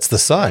life that's the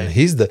Son. Right.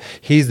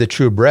 He's the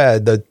true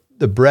bread.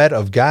 The bread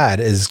of God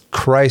is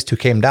Christ who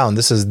came down.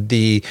 This is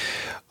the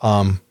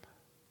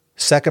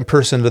second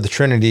person of the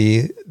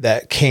Trinity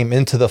that came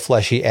into the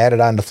flesh. He added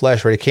on to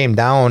flesh, right? He came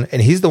down,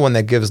 and he's the one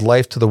that gives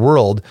life to the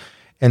world.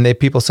 And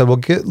people said, well,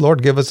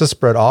 Lord, give us this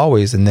bread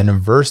always. And then in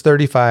verse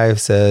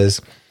 35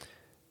 says,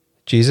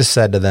 Jesus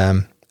said to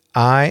them,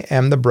 I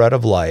am the bread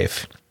of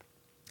life.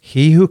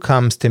 He who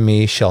comes to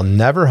me shall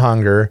never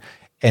hunger,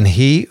 and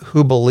he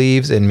who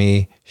believes in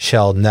me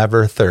shall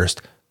never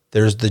thirst.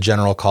 There's the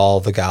general call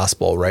of the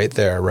gospel right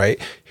there, right?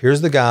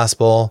 Here's the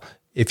gospel.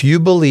 If you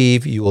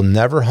believe, you will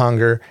never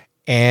hunger,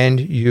 and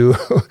you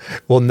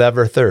will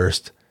never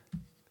thirst.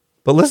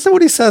 But listen to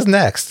what he says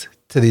next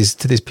to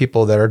these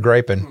people that are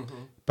griping. Mm-hmm.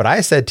 But I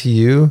said to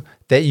you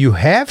that you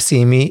have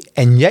seen me,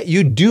 and yet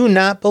you do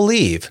not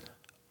believe.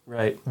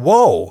 Right.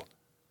 Whoa.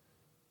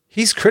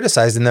 He's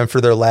criticizing them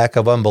for their lack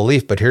of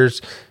unbelief, but here's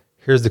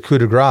the coup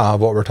de grace of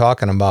what we're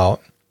talking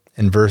about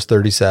in verse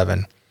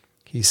 37.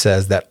 He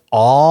says that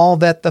all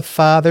that the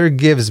Father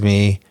gives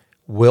me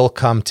will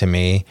come to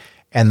me,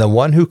 and the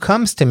one who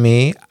comes to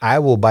me I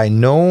will by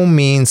no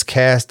means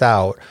cast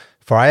out.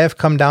 For I have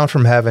come down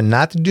from heaven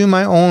not to do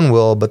my own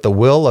will, but the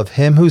will of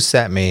him who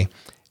sent me.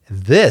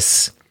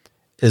 This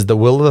is the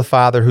will of the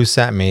Father who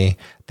sent me,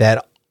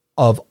 that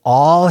of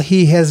all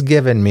he has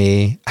given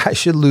me, I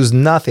should lose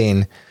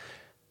nothing,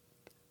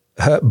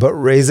 but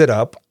raise it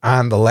up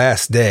on the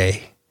last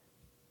day.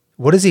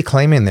 What is he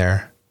claiming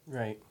there?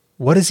 Right.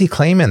 What is he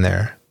claiming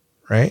there?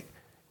 Right.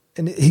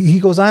 And he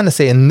goes on to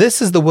say, and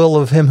this is the will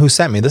of him who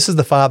sent me. This is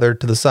the Father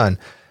to the Son.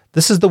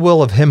 This is the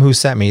will of him who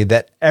sent me,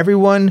 that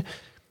everyone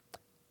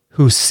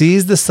who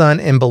sees the Son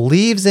and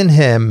believes in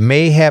him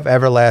may have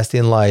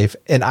everlasting life,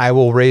 and I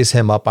will raise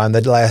him up on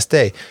the last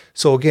day.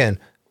 So again,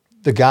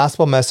 the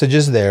gospel message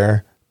is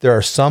there. There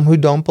are some who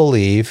don't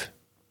believe,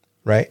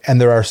 right? And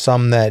there are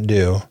some that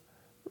do,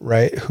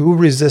 right? Who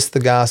resist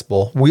the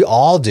gospel? We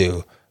all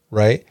do,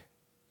 right?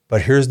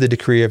 But here's the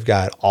decree of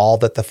God, all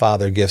that the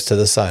Father gives to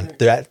the Son.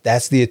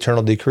 That's the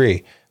eternal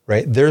decree,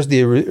 right? There's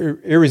the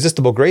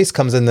irresistible grace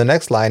comes in the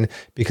next line,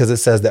 because it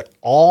says that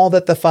all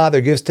that the Father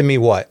gives to me,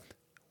 what?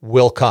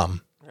 Will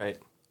come. Right.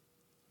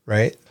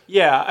 Right?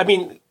 Yeah, I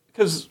mean,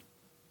 because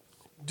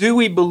do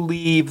we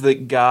believe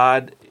that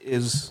God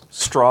is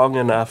strong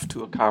enough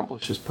to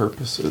accomplish his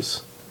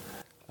purposes?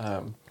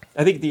 I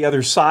think the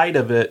other side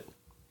of it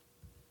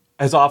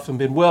has often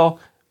been, well,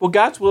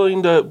 God's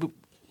willing to,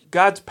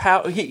 God's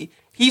power,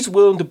 he's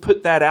willing to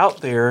put that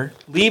out there,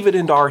 leave it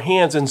into our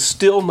hands, and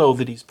still know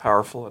that he's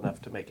powerful enough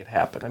to make it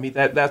happen. I mean,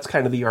 that's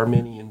kind of the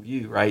Arminian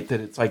view, right? That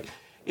it's like,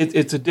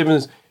 it's a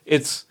difference,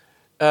 it's,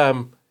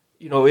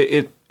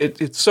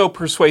 it's so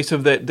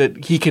persuasive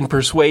that he can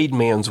persuade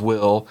man's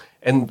will,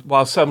 and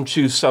while some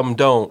choose, some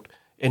don't.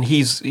 And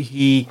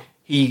he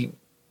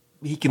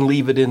can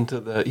leave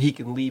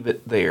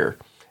it there.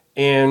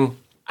 And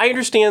I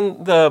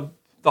understand the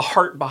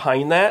heart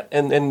behind that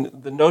and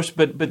the notion,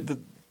 but the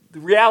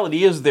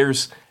reality is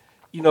there's,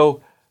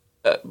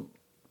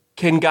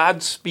 can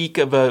God speak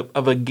of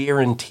a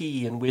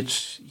guarantee in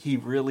which he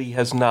really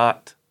has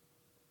not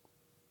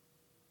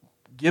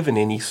given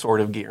any sort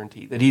of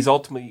guarantee, that he's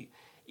ultimately,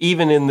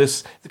 even in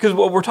this, because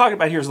what we're talking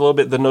about here is a little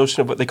bit the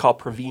notion of what they call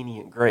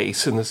prevenient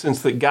grace, in the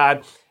sense that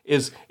God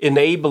is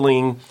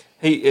enabling,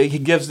 he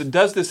does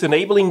this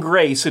enabling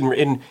grace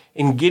in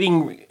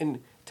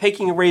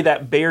taking away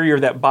that barrier,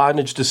 that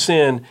bondage to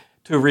sin,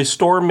 to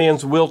restore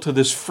man's will to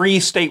this free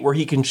state where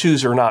he can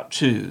choose or not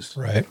choose.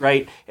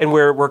 Right? And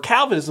where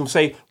Calvinism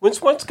say,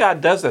 once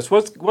God does this,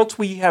 once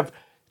we have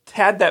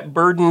had that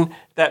burden,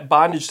 that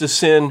bondage to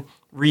sin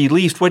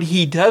released, what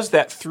he does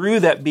that through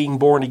that being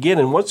born again.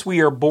 And once we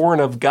are born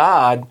of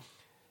God,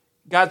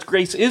 God's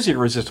grace is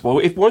irresistible.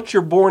 If once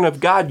you're born of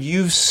God,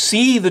 you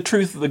see the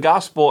truth of the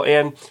gospel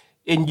and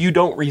you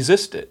don't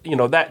resist it.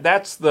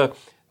 That's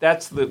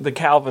the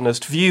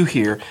Calvinist view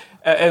here.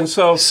 And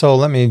so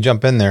let me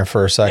jump in there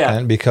for a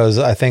second, because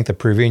I think the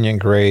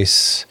prevenient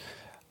grace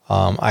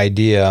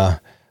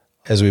idea,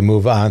 as we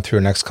move on through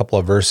the next couple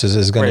of verses,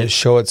 is going to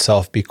show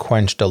itself be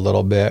quenched a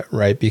little bit,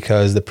 right?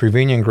 Because the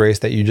prevenient grace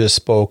that you just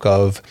spoke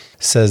of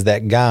says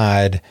that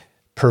God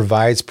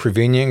provides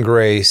prevenient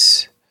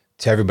grace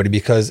to everybody,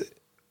 because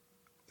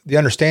the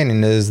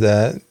understanding is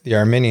that the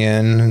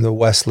Arminian, the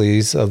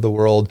Wesleys of the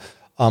world,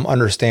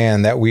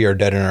 understand that we are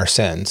dead in our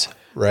sins.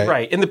 right?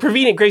 Right. And the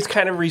prevenient grace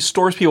kind of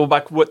restores people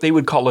back to what they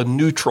would call a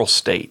neutral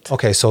state.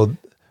 Okay, so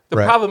the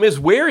problem is,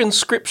 where in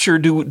Scripture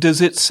does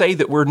it say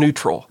that we're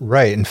neutral?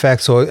 Right. In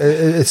fact, so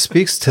it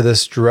speaks to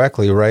this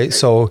directly, right?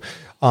 So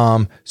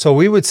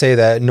we would say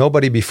that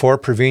nobody before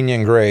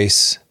prevenient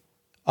grace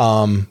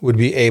would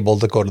be able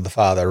to go to the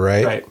Father,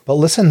 right? Right. But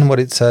listen to what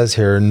it says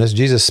here. And as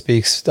Jesus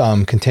speaks,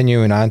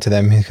 continuing on to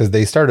them, because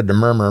they started to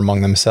murmur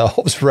among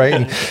themselves, right?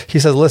 And he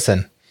says,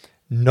 listen,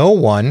 no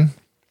one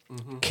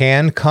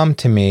can come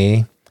to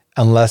me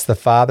unless the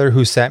Father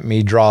who sent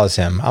me draws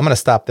him. I'm going to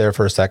stop there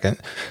for a second.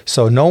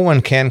 So no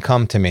one can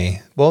come to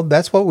me. Well,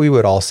 that's what we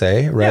would all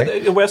say, right? Yeah,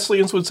 the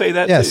Wesleyans would say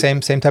that Yeah,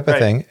 too. same type of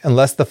thing.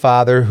 Unless the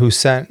Father who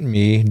sent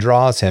me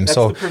draws him. That's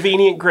so the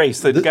prevenient grace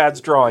that God's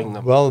drawing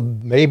them. well,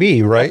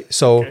 maybe, right?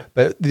 So,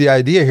 but the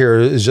idea here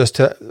is just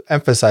to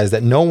emphasize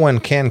that no one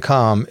can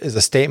come is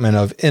a statement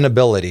of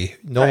inability.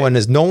 No one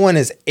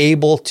is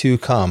able to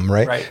come,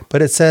 right? Right.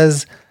 But it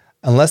says,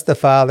 unless the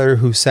Father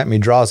who sent me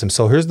draws him.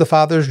 So here's the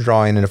Father's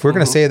drawing, and if we're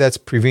going to say that's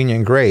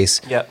prevenient grace,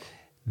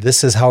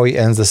 this is how he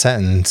ends the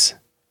sentence.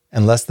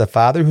 Unless the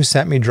Father who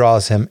sent me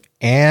draws him,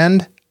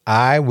 and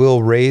I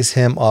will raise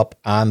him up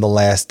on the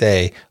last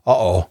day.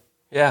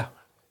 Yeah.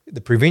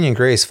 The prevenient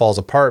grace falls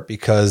apart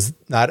because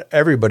not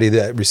everybody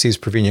that receives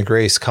prevenient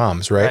grace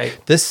comes, right?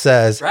 This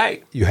says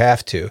you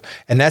have to.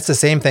 And that's the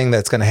same thing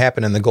that's going to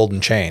happen in the golden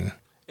chain.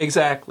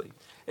 Exactly.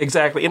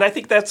 And I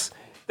think that's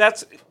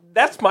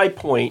my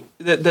point,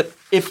 that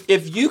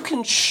if you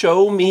can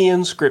show me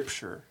in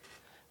Scripture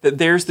that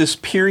there's this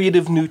period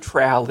of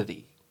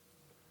neutrality,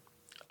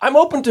 I'm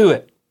open to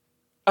it.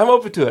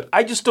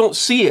 I just don't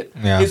see it.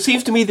 Yeah. It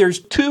seems to me there's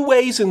two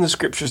ways in the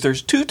Scriptures.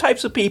 There's two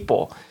types of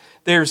people.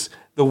 There's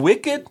the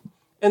wicked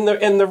and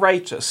the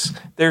righteous.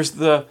 There's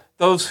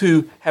those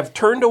who have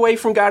turned away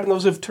from God and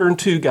those who have turned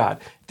to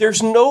God.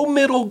 There's no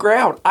middle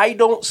ground. I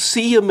don't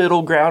see a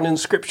middle ground in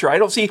Scripture. I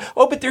don't see,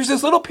 but there's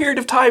this little period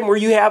of time where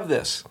you have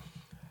this.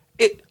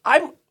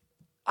 I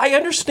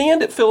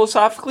understand it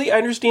philosophically. I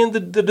understand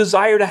the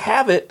desire to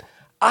have it.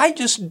 I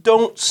just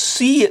don't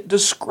see it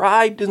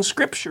described in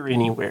Scripture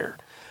anywhere.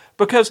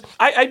 Because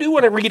I do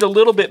want to read a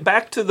little bit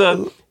back to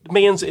the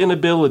man's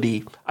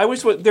inability.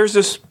 There's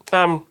this,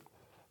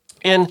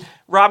 in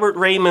Robert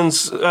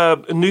Raymond's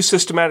New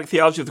Systematic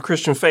Theology of the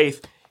Christian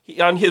Faith,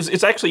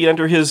 it's actually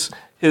under his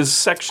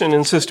section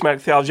in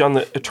Systematic Theology on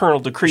the eternal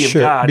decree of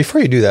God.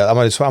 Before you do that, I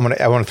want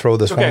to throw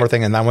this one more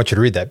thing, and I want you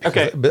to read that.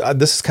 But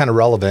this is kind of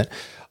relevant.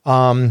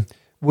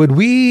 Would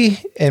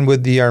we and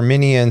would the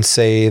Arminians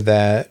say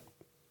that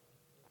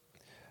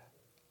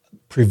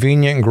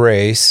prevenient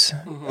grace,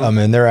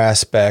 in their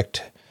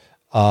aspect,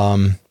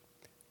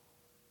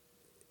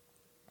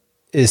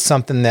 is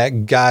something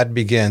that God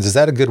begins? Is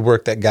that a good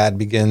work that God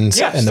begins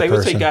in the person? Yes, they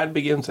would say God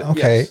begins it.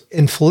 Okay. Yes.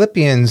 In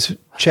Philippians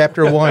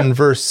chapter 1,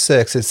 verse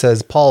 6, it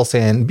says, Paul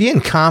saying,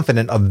 being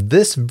confident of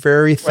this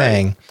very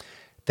thing,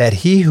 that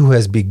he who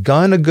has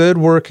begun a good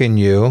work in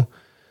you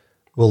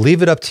will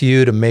leave it up to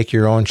you to make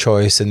your own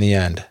choice in the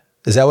end.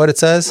 Is that what it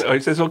says? No,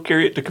 it says he'll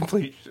carry it to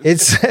completion. It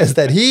says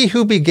that he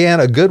who began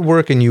a good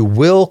work in you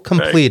will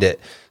complete it.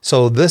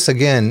 So this,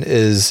 again,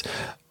 is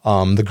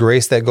the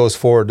grace that goes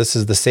forward. This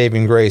is the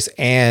saving grace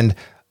and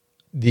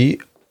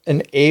the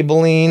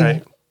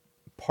enabling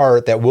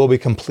part that will be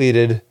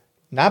completed,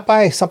 not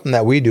by something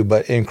that we do,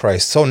 but in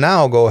Christ. So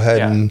now go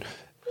ahead and...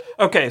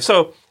 Okay,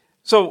 so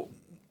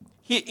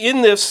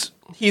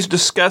he's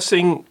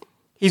discussing...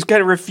 He's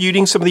kind of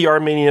refuting some of the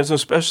Arminianism,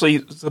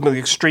 especially some of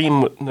the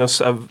extremeness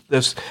of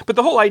this, but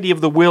the whole idea of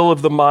the will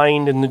of the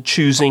mind and the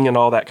choosing and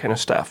all that kind of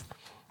stuff.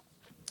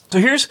 So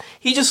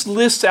he just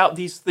lists out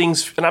these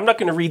things, and I'm not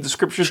going to read the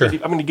Scriptures, but I'm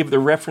going to give the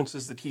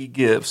references that he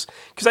gives,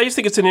 because I just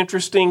think it's an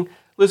interesting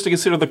list to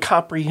consider the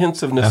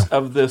comprehensiveness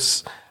of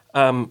this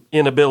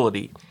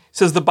inability. It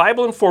says, the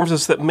Bible informs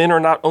us that men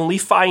are not only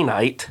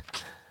finite,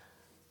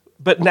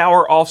 but now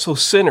are also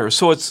sinners.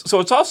 So it's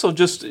also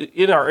just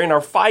in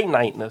our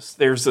finiteness.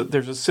 There's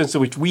a sense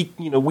in which we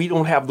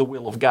don't have the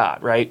will of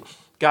God, right?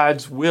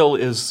 God's will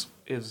is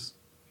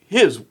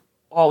His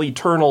all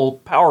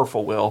eternal,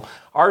 powerful will.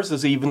 Ours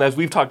is, even as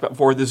we've talked about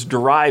before, this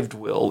derived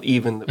will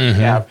even that we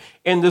have,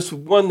 and this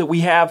one that we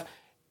have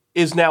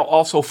is now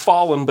also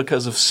fallen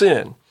because of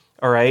sin.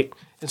 All right,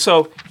 and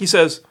so he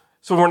says,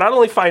 so we're not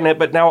only finite,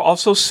 but now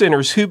also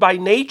sinners who by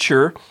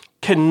nature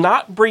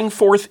cannot bring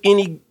forth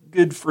any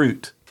good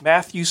fruit.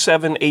 Matthew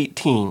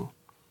 7:18.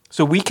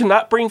 So we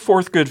cannot bring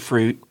forth good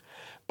fruit.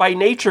 By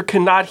nature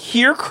cannot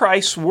hear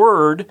Christ's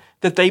word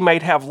that they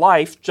might have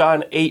life.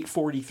 John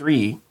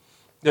 8:43.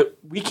 That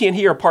we can't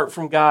hear apart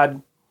from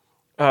God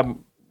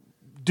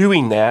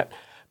doing that.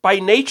 By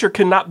nature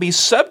cannot be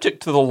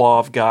subject to the law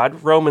of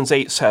God. Romans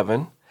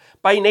 8:7.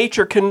 By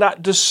nature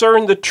cannot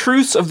discern the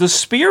truths of the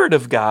Spirit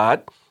of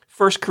God.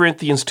 1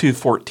 Corinthians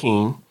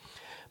 2:14.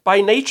 By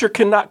nature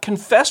cannot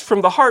confess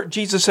from the heart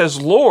Jesus as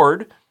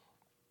Lord.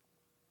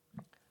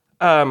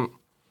 1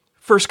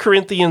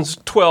 Corinthians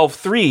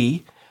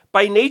 12:3,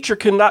 by nature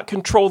cannot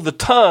control the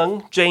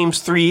tongue, James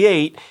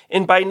 3:8,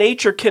 and by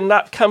nature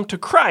cannot come to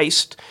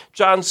Christ,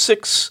 John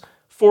 6:14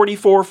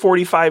 44,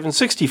 45, and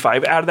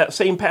 65 out of that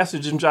same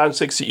passage in John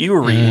 6 that you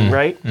were reading,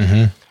 right?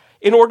 Mm-hmm.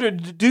 In order to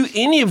do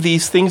any of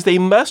these things, they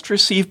must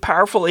receive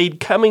powerful aid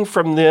coming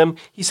from them,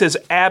 he says,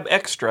 ab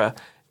extra,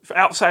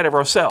 outside of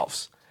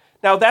ourselves.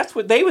 Now, that's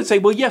what they would say.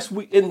 Well, yes,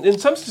 in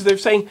some sense, they're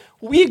saying,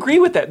 we agree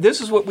with that. This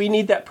is what we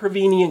need, that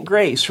prevenient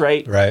grace,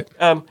 right? Right.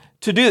 To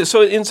do this.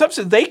 So in some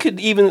sense, they could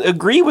even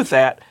agree with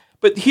that.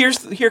 But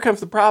here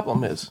comes the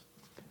problem is,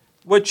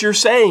 what you're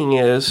saying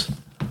is,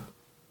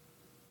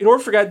 in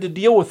order for God to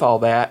deal with all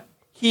that,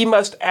 he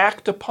must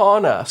act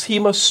upon us. He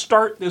must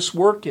start this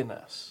work in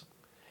us.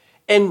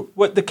 And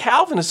what the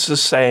Calvinists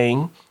is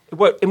saying,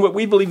 what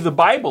we believe the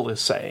Bible is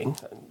saying,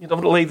 you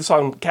don't lay this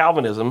on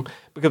Calvinism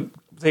because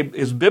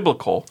it's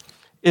biblical,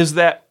 is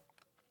that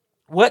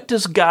what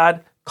does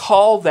God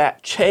call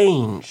that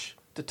change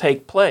to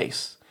take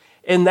place?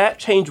 And that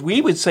change, we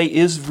would say,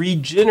 is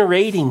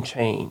regenerating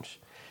change.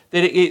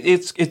 That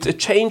it's a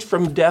change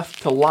from death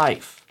to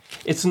life.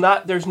 It's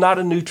not. There's not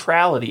a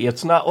neutrality.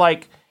 It's not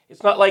like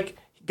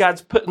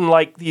God's putting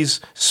like these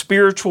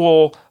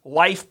spiritual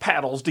life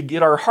paddles to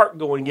get our heart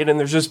going again. And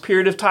there's this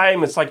period of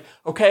time. It's like,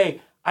 okay,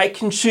 I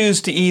can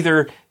choose to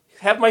either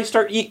have my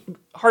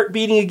heart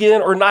beating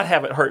again or not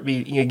have it heart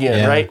beating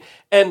again, right?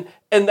 And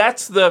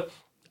that's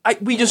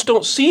we just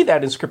don't see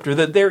that in Scripture.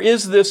 That there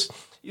is this,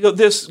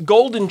 this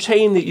golden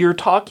chain that you're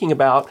talking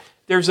about.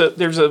 There's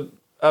a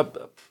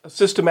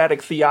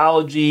systematic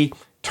theology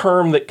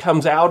term that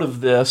comes out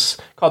of this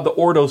called the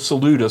Ordo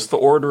Salutis, the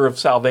order of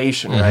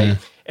salvation, right?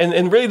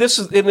 And really this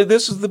is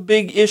the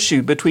big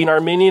issue between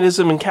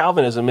Arminianism and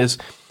Calvinism is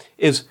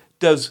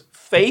does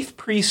faith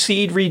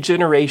precede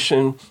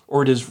regeneration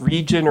or does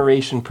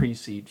regeneration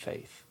precede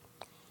faith?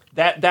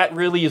 That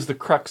really is the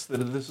crux that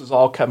this is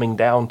all coming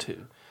down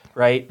to,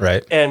 right?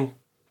 Right. And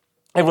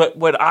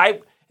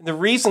the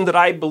reason that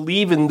I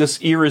believe in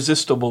this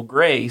irresistible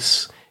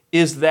grace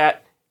is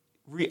that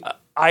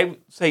I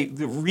say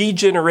the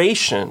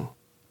regeneration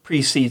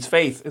precedes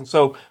faith. And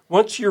so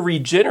once you're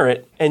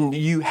regenerate and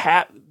you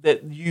have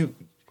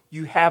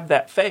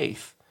that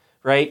faith,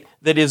 right?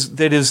 That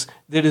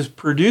is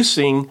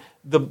producing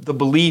the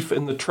belief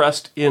and the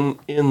trust in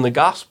the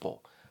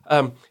gospel.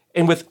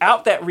 And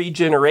without that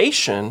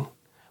regeneration,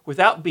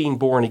 without being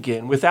born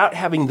again, without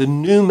having the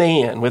new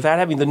man, without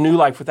having the new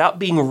life, without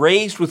being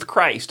raised with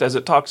Christ, as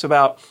it talks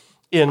about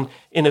in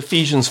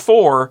Ephesians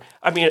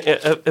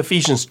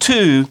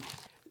 2,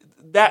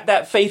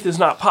 that faith is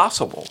not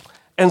possible.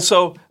 And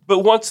so, but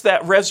once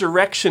that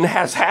resurrection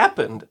has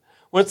happened,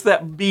 once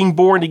that being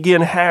born again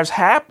has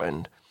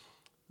happened,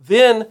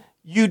 then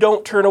you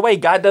don't turn away.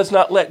 God does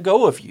not let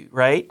go of you,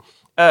 right?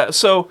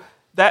 So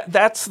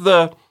that's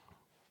the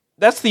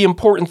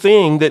important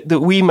thing that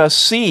we must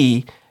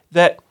see,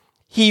 that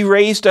he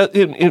raised us,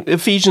 in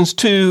Ephesians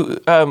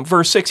 2,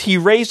 verse 6, he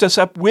raised us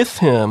up with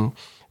him,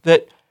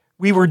 that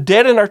we were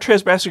dead in our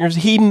trespasses.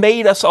 He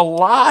made us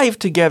alive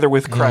together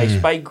with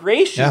Christ. By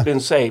grace you've been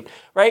saved,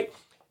 right?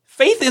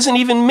 Faith isn't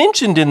even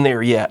mentioned in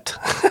there yet.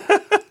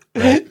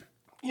 Right.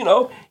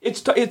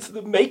 It's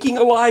the making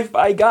alive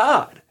by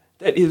God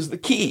that is the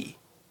key.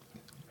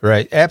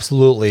 Right,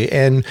 absolutely.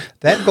 And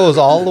that goes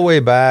all the way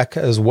back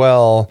as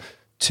well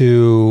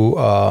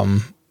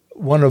to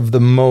one of the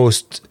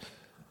most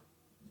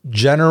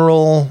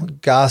general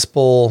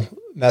gospel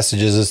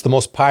messages. It's the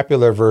most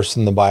popular verse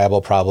in the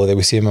Bible, probably, that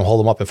we see him hold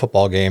them up at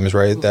football games,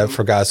 right? Mm-hmm. That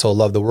for God so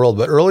loved the world.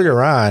 But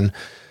earlier on,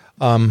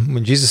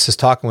 when Jesus is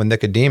talking with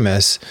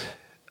Nicodemus,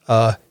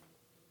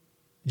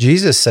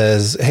 Jesus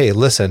says, hey,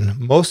 listen,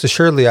 most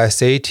assuredly I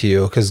say to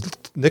you, because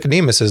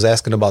Nicodemus is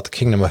asking about the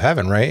kingdom of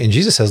heaven, right? And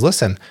Jesus says,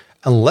 listen,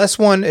 unless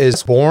one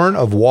is born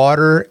of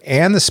water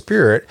and the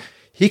Spirit,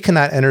 he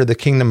cannot enter the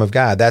kingdom of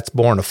God. That's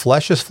born of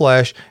flesh is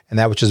flesh, and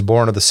that which is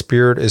born of the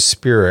Spirit is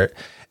spirit.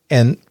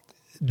 And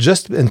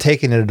just in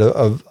taking it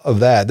of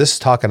that, this is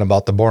talking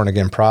about the born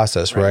again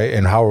process, right?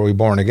 And how are we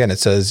born again? It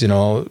says,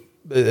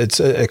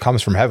 it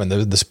comes from heaven.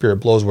 The Spirit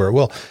blows where it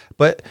will.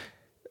 But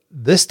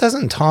this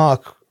doesn't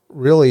talk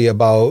really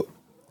about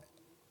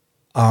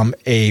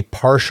a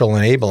partial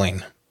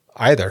enabling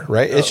either,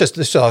 right? No. It's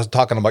just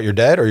talking about you're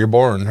dead or you're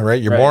born,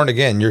 right? You're born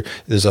again.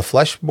 There's a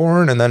flesh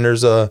born, and then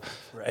there's a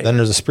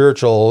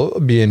spiritual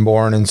being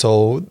born. And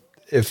so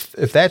if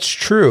that's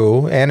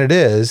true, and it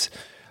is,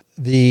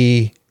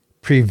 the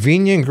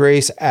prevenient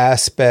grace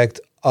aspect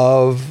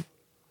of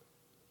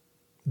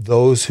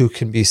those who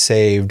can be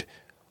saved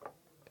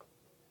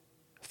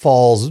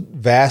falls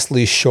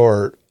vastly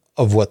short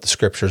of what the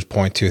scriptures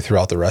point to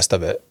throughout the rest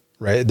of it,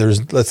 right?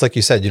 That's like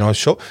you said,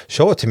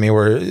 show it to me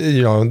where,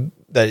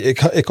 that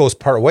it goes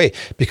part way,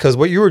 because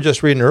what you were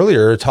just reading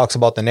earlier talks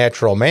about the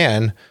natural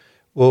man.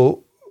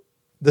 Well,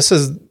 this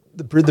is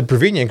the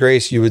prevenient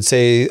grace, you would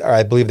say, or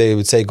I believe they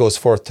would say, goes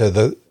forth to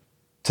the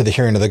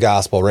hearing of the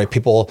gospel, right?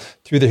 People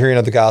through the hearing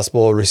of the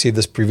gospel receive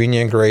this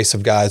prevenient grace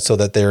of God so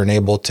that they're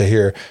enabled to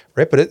hear,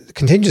 right? But it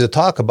continues to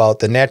talk about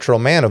the natural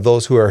man of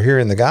those who are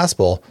hearing the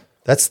gospel.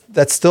 That's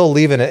still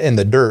leaving it in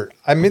the dirt.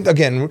 I mean,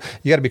 again,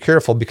 you got to be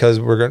careful, because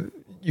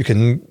you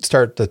can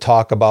start to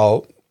talk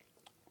about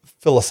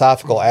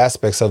philosophical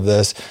aspects of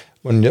this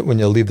when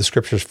you leave the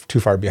scriptures too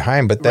far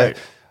behind. But that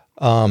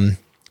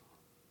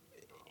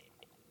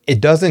it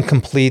doesn't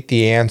complete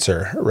the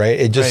answer, right?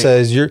 It just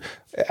says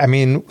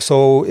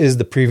so is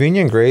the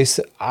prevenient grace,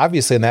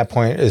 obviously in that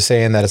point, is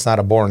saying that it's not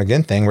a born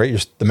again thing,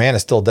 right? The man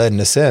is still dead in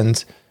his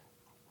sins.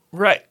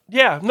 Right.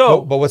 Yeah.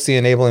 No. But what's the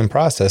enabling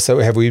process? So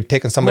have we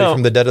taken somebody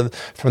from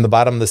the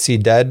bottom of the sea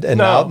dead, and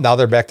now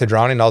they're back to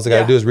drowning? All they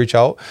got to do is reach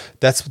out.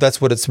 That's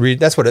what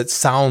it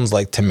sounds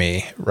like to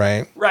me,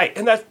 right? Right.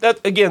 And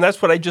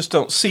that's what I just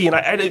don't see. And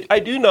I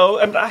do know.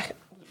 And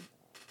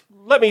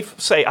let me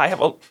say, I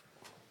have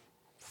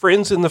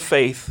friends in the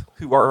faith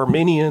who are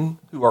Arminian,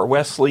 who are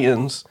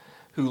Wesleyans,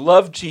 who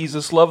love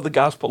Jesus, love the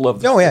gospel,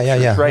 love the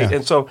scriptures, right? Yeah.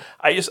 And so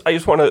I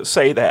just want to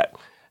say that.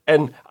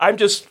 And I'm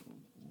just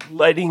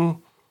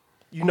letting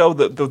you know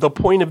the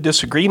point of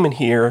disagreement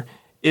here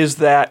is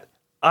that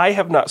I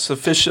have not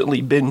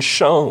sufficiently been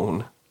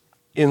shown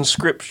in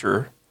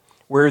Scripture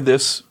where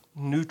this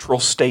neutral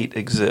state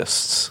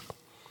exists.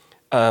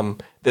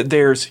 That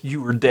there's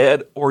you were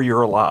dead or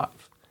you're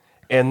alive.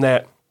 And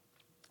that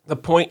the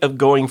point of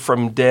going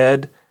from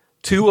dead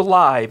to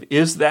alive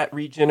is that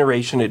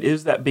regeneration. It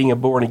is that being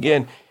born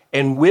again.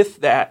 And with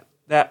that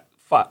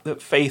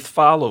faith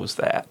follows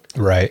that.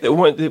 Right. That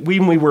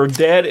when we were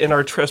dead in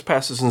our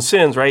trespasses and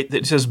sins, right?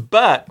 That it says,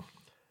 but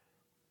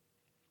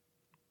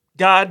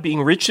God,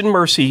 being rich in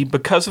mercy,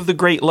 because of the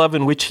great love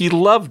in which he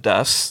loved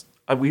us,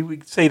 we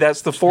would say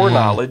that's the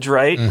foreknowledge,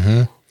 right?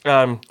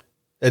 Mm-hmm.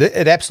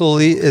 It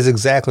absolutely is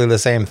exactly the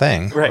same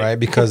thing, right?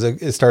 Because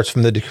it starts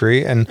from the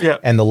decree and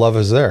the love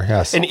is there,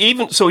 yes. And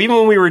even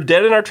when we were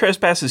dead in our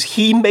trespasses,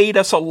 he made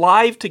us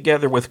alive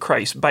together with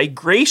Christ. By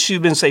grace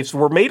you've been saved. So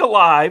we're made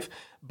alive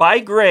by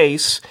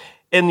grace,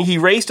 and he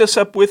raised us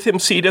up with him,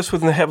 seated us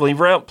within the heavenly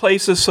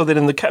places, so that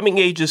in the coming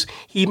ages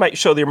he might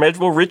show the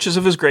immeasurable riches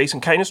of his grace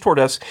and kindness toward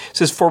us. It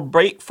says,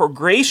 for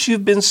grace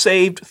you've been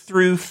saved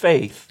through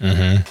faith.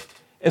 Mm-hmm.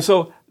 And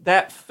so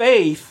that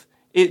faith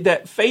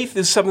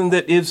is something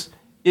that is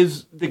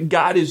that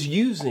God is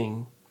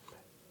using.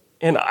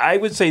 And I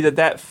would say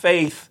that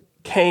faith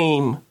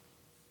came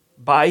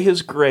by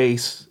his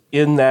grace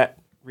in that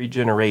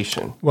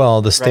regeneration.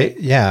 Well, the state,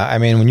 I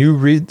mean, when you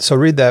read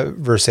that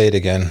verse 8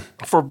 again.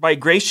 For by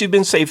grace you've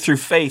been saved through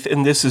faith,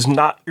 and this is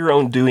not your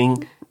own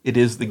doing, it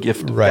is the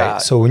gift of God.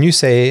 Right. So when you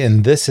say,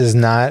 and this is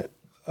not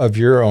of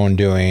your own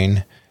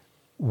doing,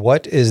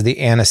 what is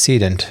the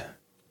antecedent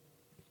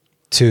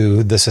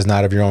to this is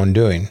not of your own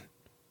doing?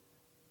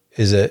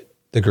 Is it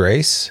the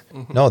grace?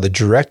 Mm-hmm. No, the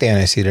direct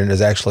antecedent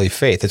is actually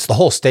faith. It's the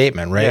whole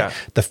statement, right? Yeah.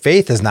 The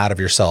faith is not of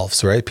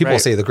yourselves, right? People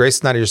say the grace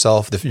is not of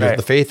yourself,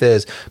 the faith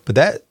is, but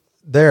that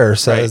there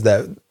says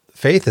that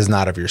faith is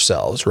not of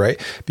yourselves, right?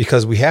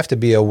 Because we have to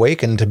be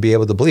awakened to be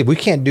able to believe.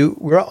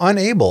 We're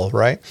unable,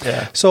 right?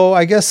 Yeah. So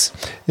I guess,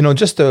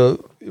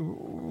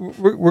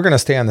 we're going to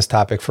stay on this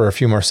topic for a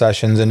few more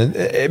sessions,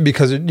 and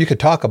because you could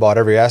talk about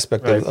every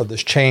aspect of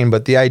this chain,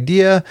 but the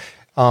idea,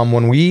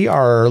 when we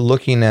are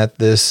looking at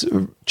this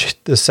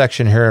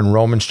section here in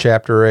Romans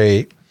chapter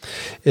 8,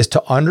 is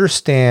to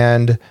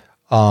understand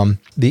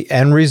the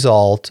end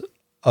result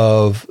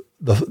of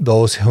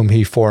those whom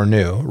he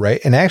foreknew,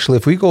 right? And actually,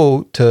 if we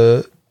go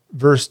to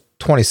verse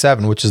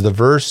 27, which is the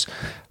verse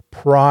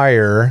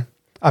prior,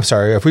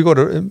 if we go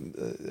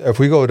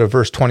to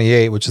verse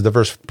 28, which is the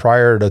verse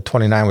prior to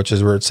 29, which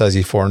is where it says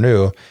he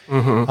foreknew,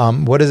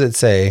 what does it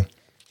say?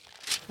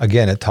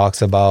 Again, it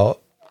talks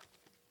about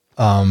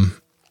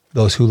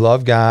those who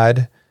love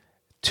God,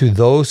 to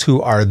those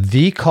who are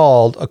the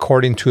called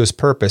according to his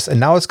purpose. And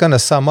now it's going to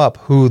sum up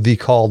who the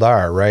called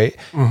are, right?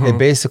 Mm-hmm. It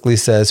basically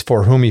says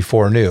for whom he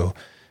foreknew,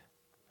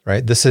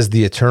 right? This is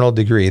the eternal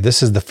decree.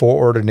 This is the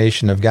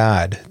foreordination of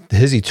God.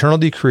 His eternal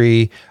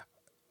decree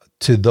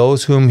to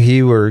those whom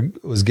he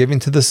was giving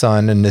to the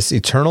Son, and this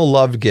eternal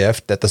love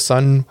gift that the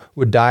Son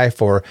would die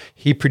for,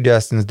 he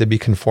predestines to be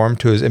conformed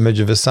to his image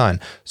of his Son.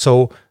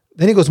 So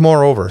then he goes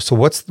moreover. So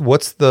what's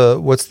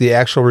the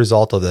actual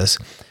result of this?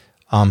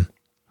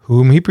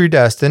 Whom he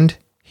predestined,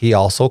 he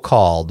also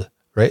called,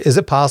 right? Is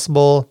it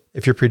possible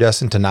if you're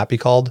predestined to not be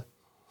called?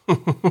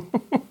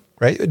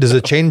 Right? Does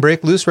a chain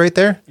break loose right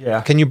there?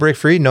 Yeah. Can you break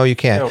free? No, you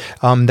can't.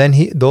 No. Then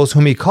those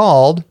whom he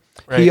called,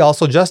 he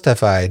also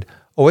justified.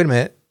 Oh, wait a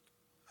minute.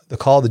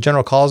 The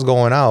general call is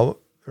going out,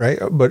 right?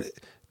 But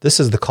this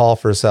is the call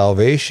for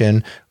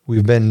salvation.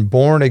 We've been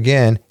born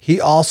again. He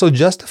also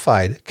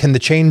justified. Can the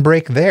chain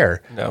break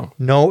there? No.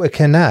 No, it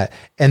cannot.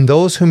 And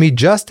those whom he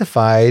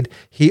justified,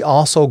 he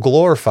also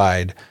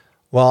glorified.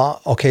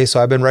 Well, okay,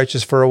 so I've been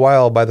righteous for a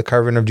while by the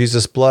covering of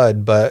Jesus'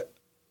 blood, but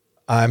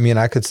I mean,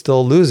 I could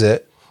still lose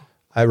it.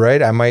 I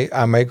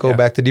might go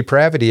back to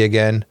depravity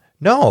again.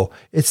 No,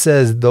 it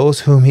says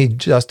those whom he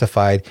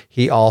justified,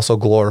 he also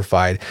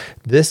glorified.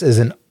 This is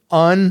an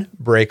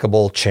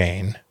unbreakable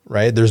chain,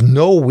 right? There's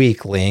no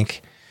weak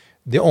link.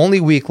 The only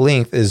weak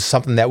link is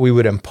something that we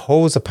would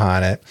impose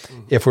upon it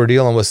if we're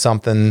dealing with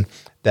something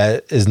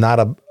that is not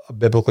a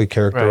biblically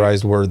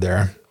characterized word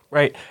there.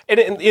 Right.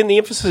 And the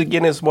emphasis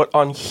again is what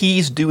on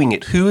he's doing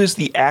it. Who is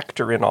the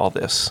actor in all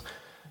this?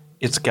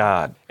 It's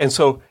God. And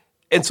so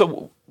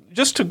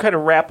just to kind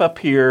of wrap up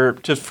here,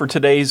 just for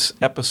today's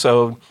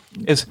episode,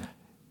 is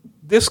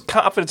this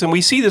confidence, and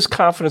we see this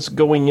confidence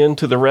going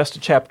into the rest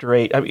of chapter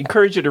 8. I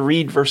encourage you to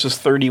read verses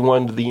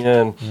 31 to the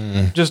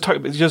end.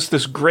 Just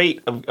this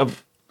great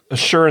of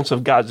assurance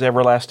of God's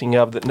everlasting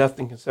love, that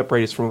nothing can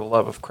separate us from the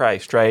love of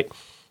Christ, right?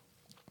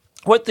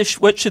 What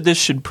should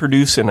this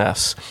produce in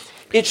us?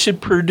 It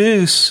should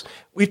produce,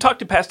 we've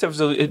talked in past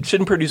episodes, it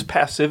shouldn't produce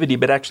passivity,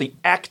 but actually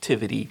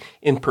activity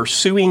in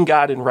pursuing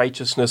God in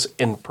righteousness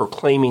and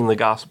proclaiming the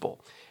gospel.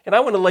 And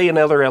I want to lay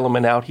another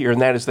element out here, and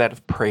that is that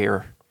of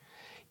prayer.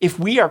 If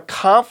we are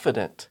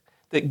confident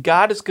that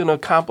God is going to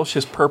accomplish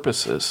his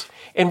purposes,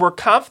 and we're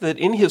confident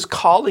in his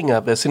calling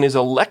of us and his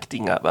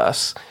electing of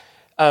us,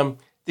 that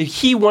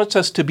he wants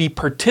us to be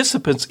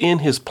participants in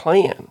his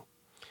plan,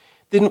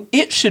 then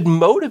it should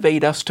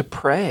motivate us to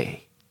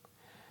pray.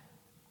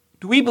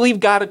 Do we believe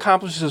God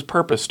accomplishes his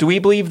purpose? Do we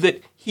believe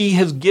that he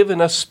has given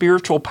us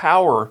spiritual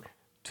power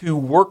to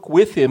work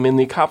with him in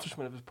the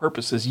accomplishment of his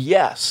purposes?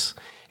 Yes.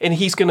 And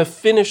he's going to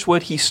finish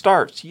what he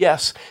starts.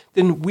 Yes.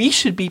 Then we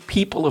should be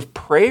people of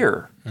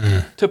prayer.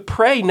 To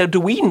pray. Now, do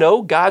we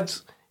know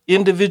God's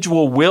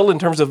individual will in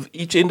terms of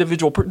each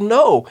individual person?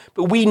 No,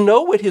 but we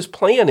know what his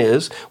plan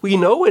is. We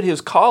know what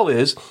his call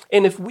is.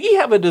 And if we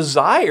have a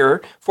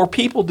desire for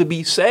people to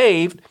be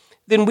saved,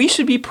 then we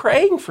should be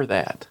praying for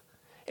that.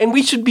 And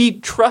we should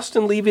be trust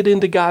and leave it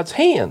into God's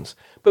hands.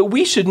 But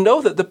we should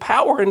know that the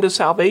power into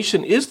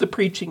salvation is the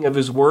preaching of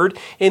his word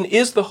and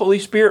is the Holy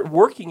Spirit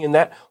working in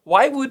that.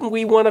 Why wouldn't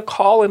we want to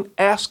call and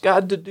ask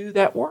God to do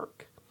that work?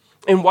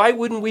 And why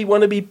wouldn't we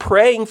want to be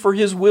praying for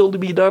his will to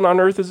be done on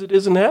earth as it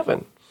is in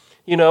heaven?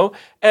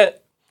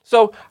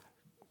 So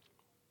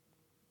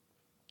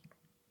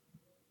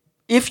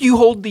if you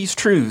hold these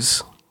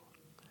truths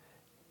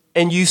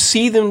and you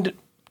see them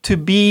to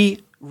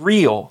be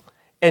real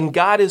and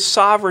God is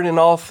sovereign in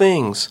all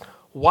things,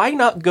 why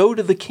not go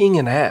to the king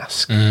and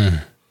ask?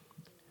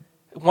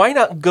 Why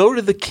not go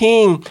to the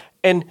king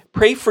and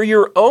pray for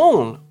your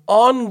own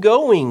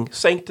ongoing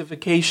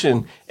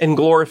sanctification and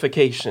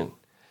glorification?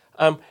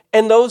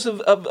 And those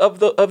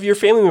of your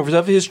family members,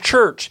 of his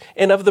church,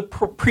 and of the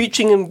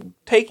preaching and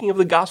taking of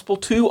the gospel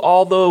to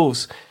all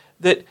those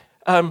that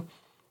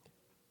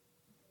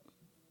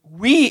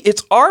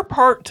it's our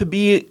part to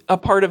be a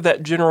part of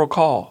that general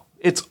call.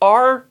 It's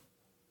what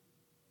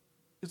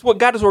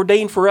God has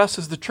ordained for us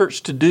as the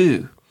church to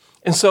do.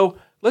 And so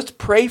let's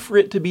pray for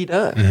it to be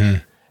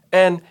done.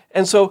 And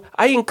so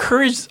I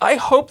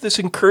hope this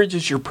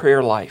encourages your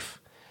prayer life.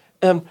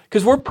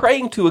 Because we're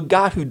praying to a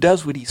God who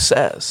does what he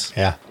says.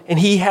 Yeah. And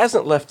he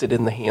hasn't left it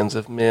in the hands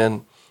of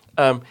men.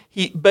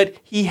 But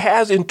he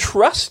has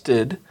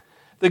entrusted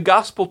the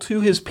gospel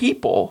to his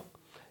people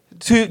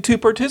to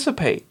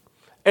participate.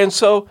 And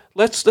so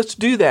let's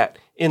do that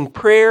in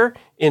prayer,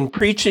 in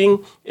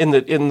preaching, in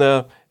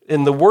the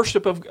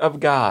worship of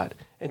God.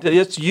 And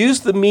let's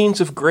use the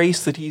means of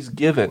grace that he's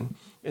given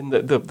in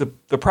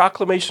the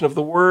proclamation of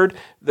the word,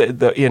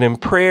 in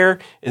prayer,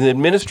 in the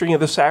administering of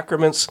the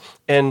sacraments,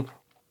 and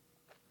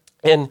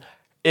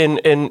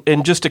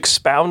just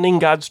expounding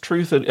God's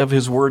truth of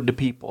his word to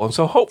people. And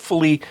so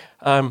hopefully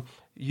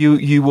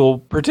you will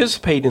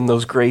participate in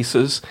those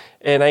graces,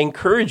 and I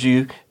encourage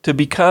you to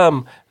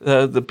become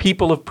the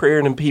people of prayer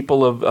and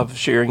people of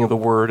sharing of the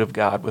word of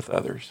God with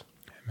others.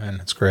 Amen.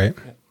 That's great.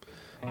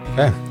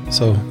 Okay,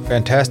 so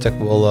fantastic.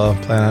 We'll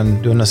plan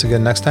on doing this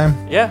again next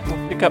time. Yeah,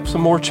 we'll pick up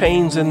some more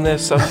chains in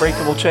this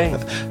unbreakable chain.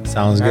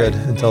 Sounds good.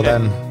 Right. Until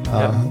then,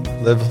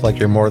 live like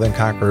you're more than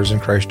conquerors in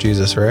Christ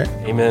Jesus, right?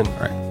 Amen. All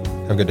right.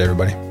 Have a good day,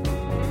 everybody.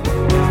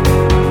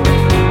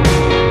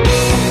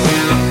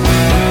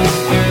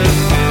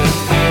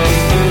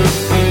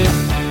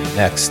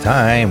 Next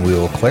time, we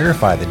will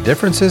clarify the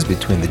differences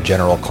between the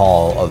general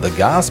call of the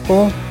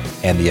gospel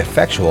and the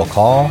effectual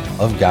call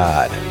of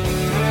God.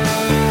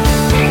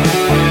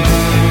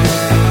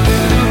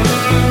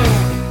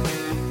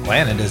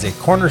 Planet is a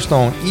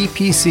Cornerstone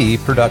EPC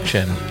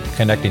production,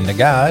 connecting to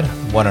God,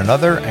 one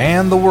another,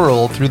 and the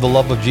world through the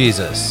love of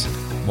Jesus.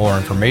 More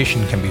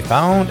information can be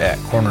found at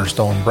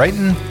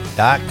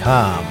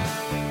cornerstonebrighton.com.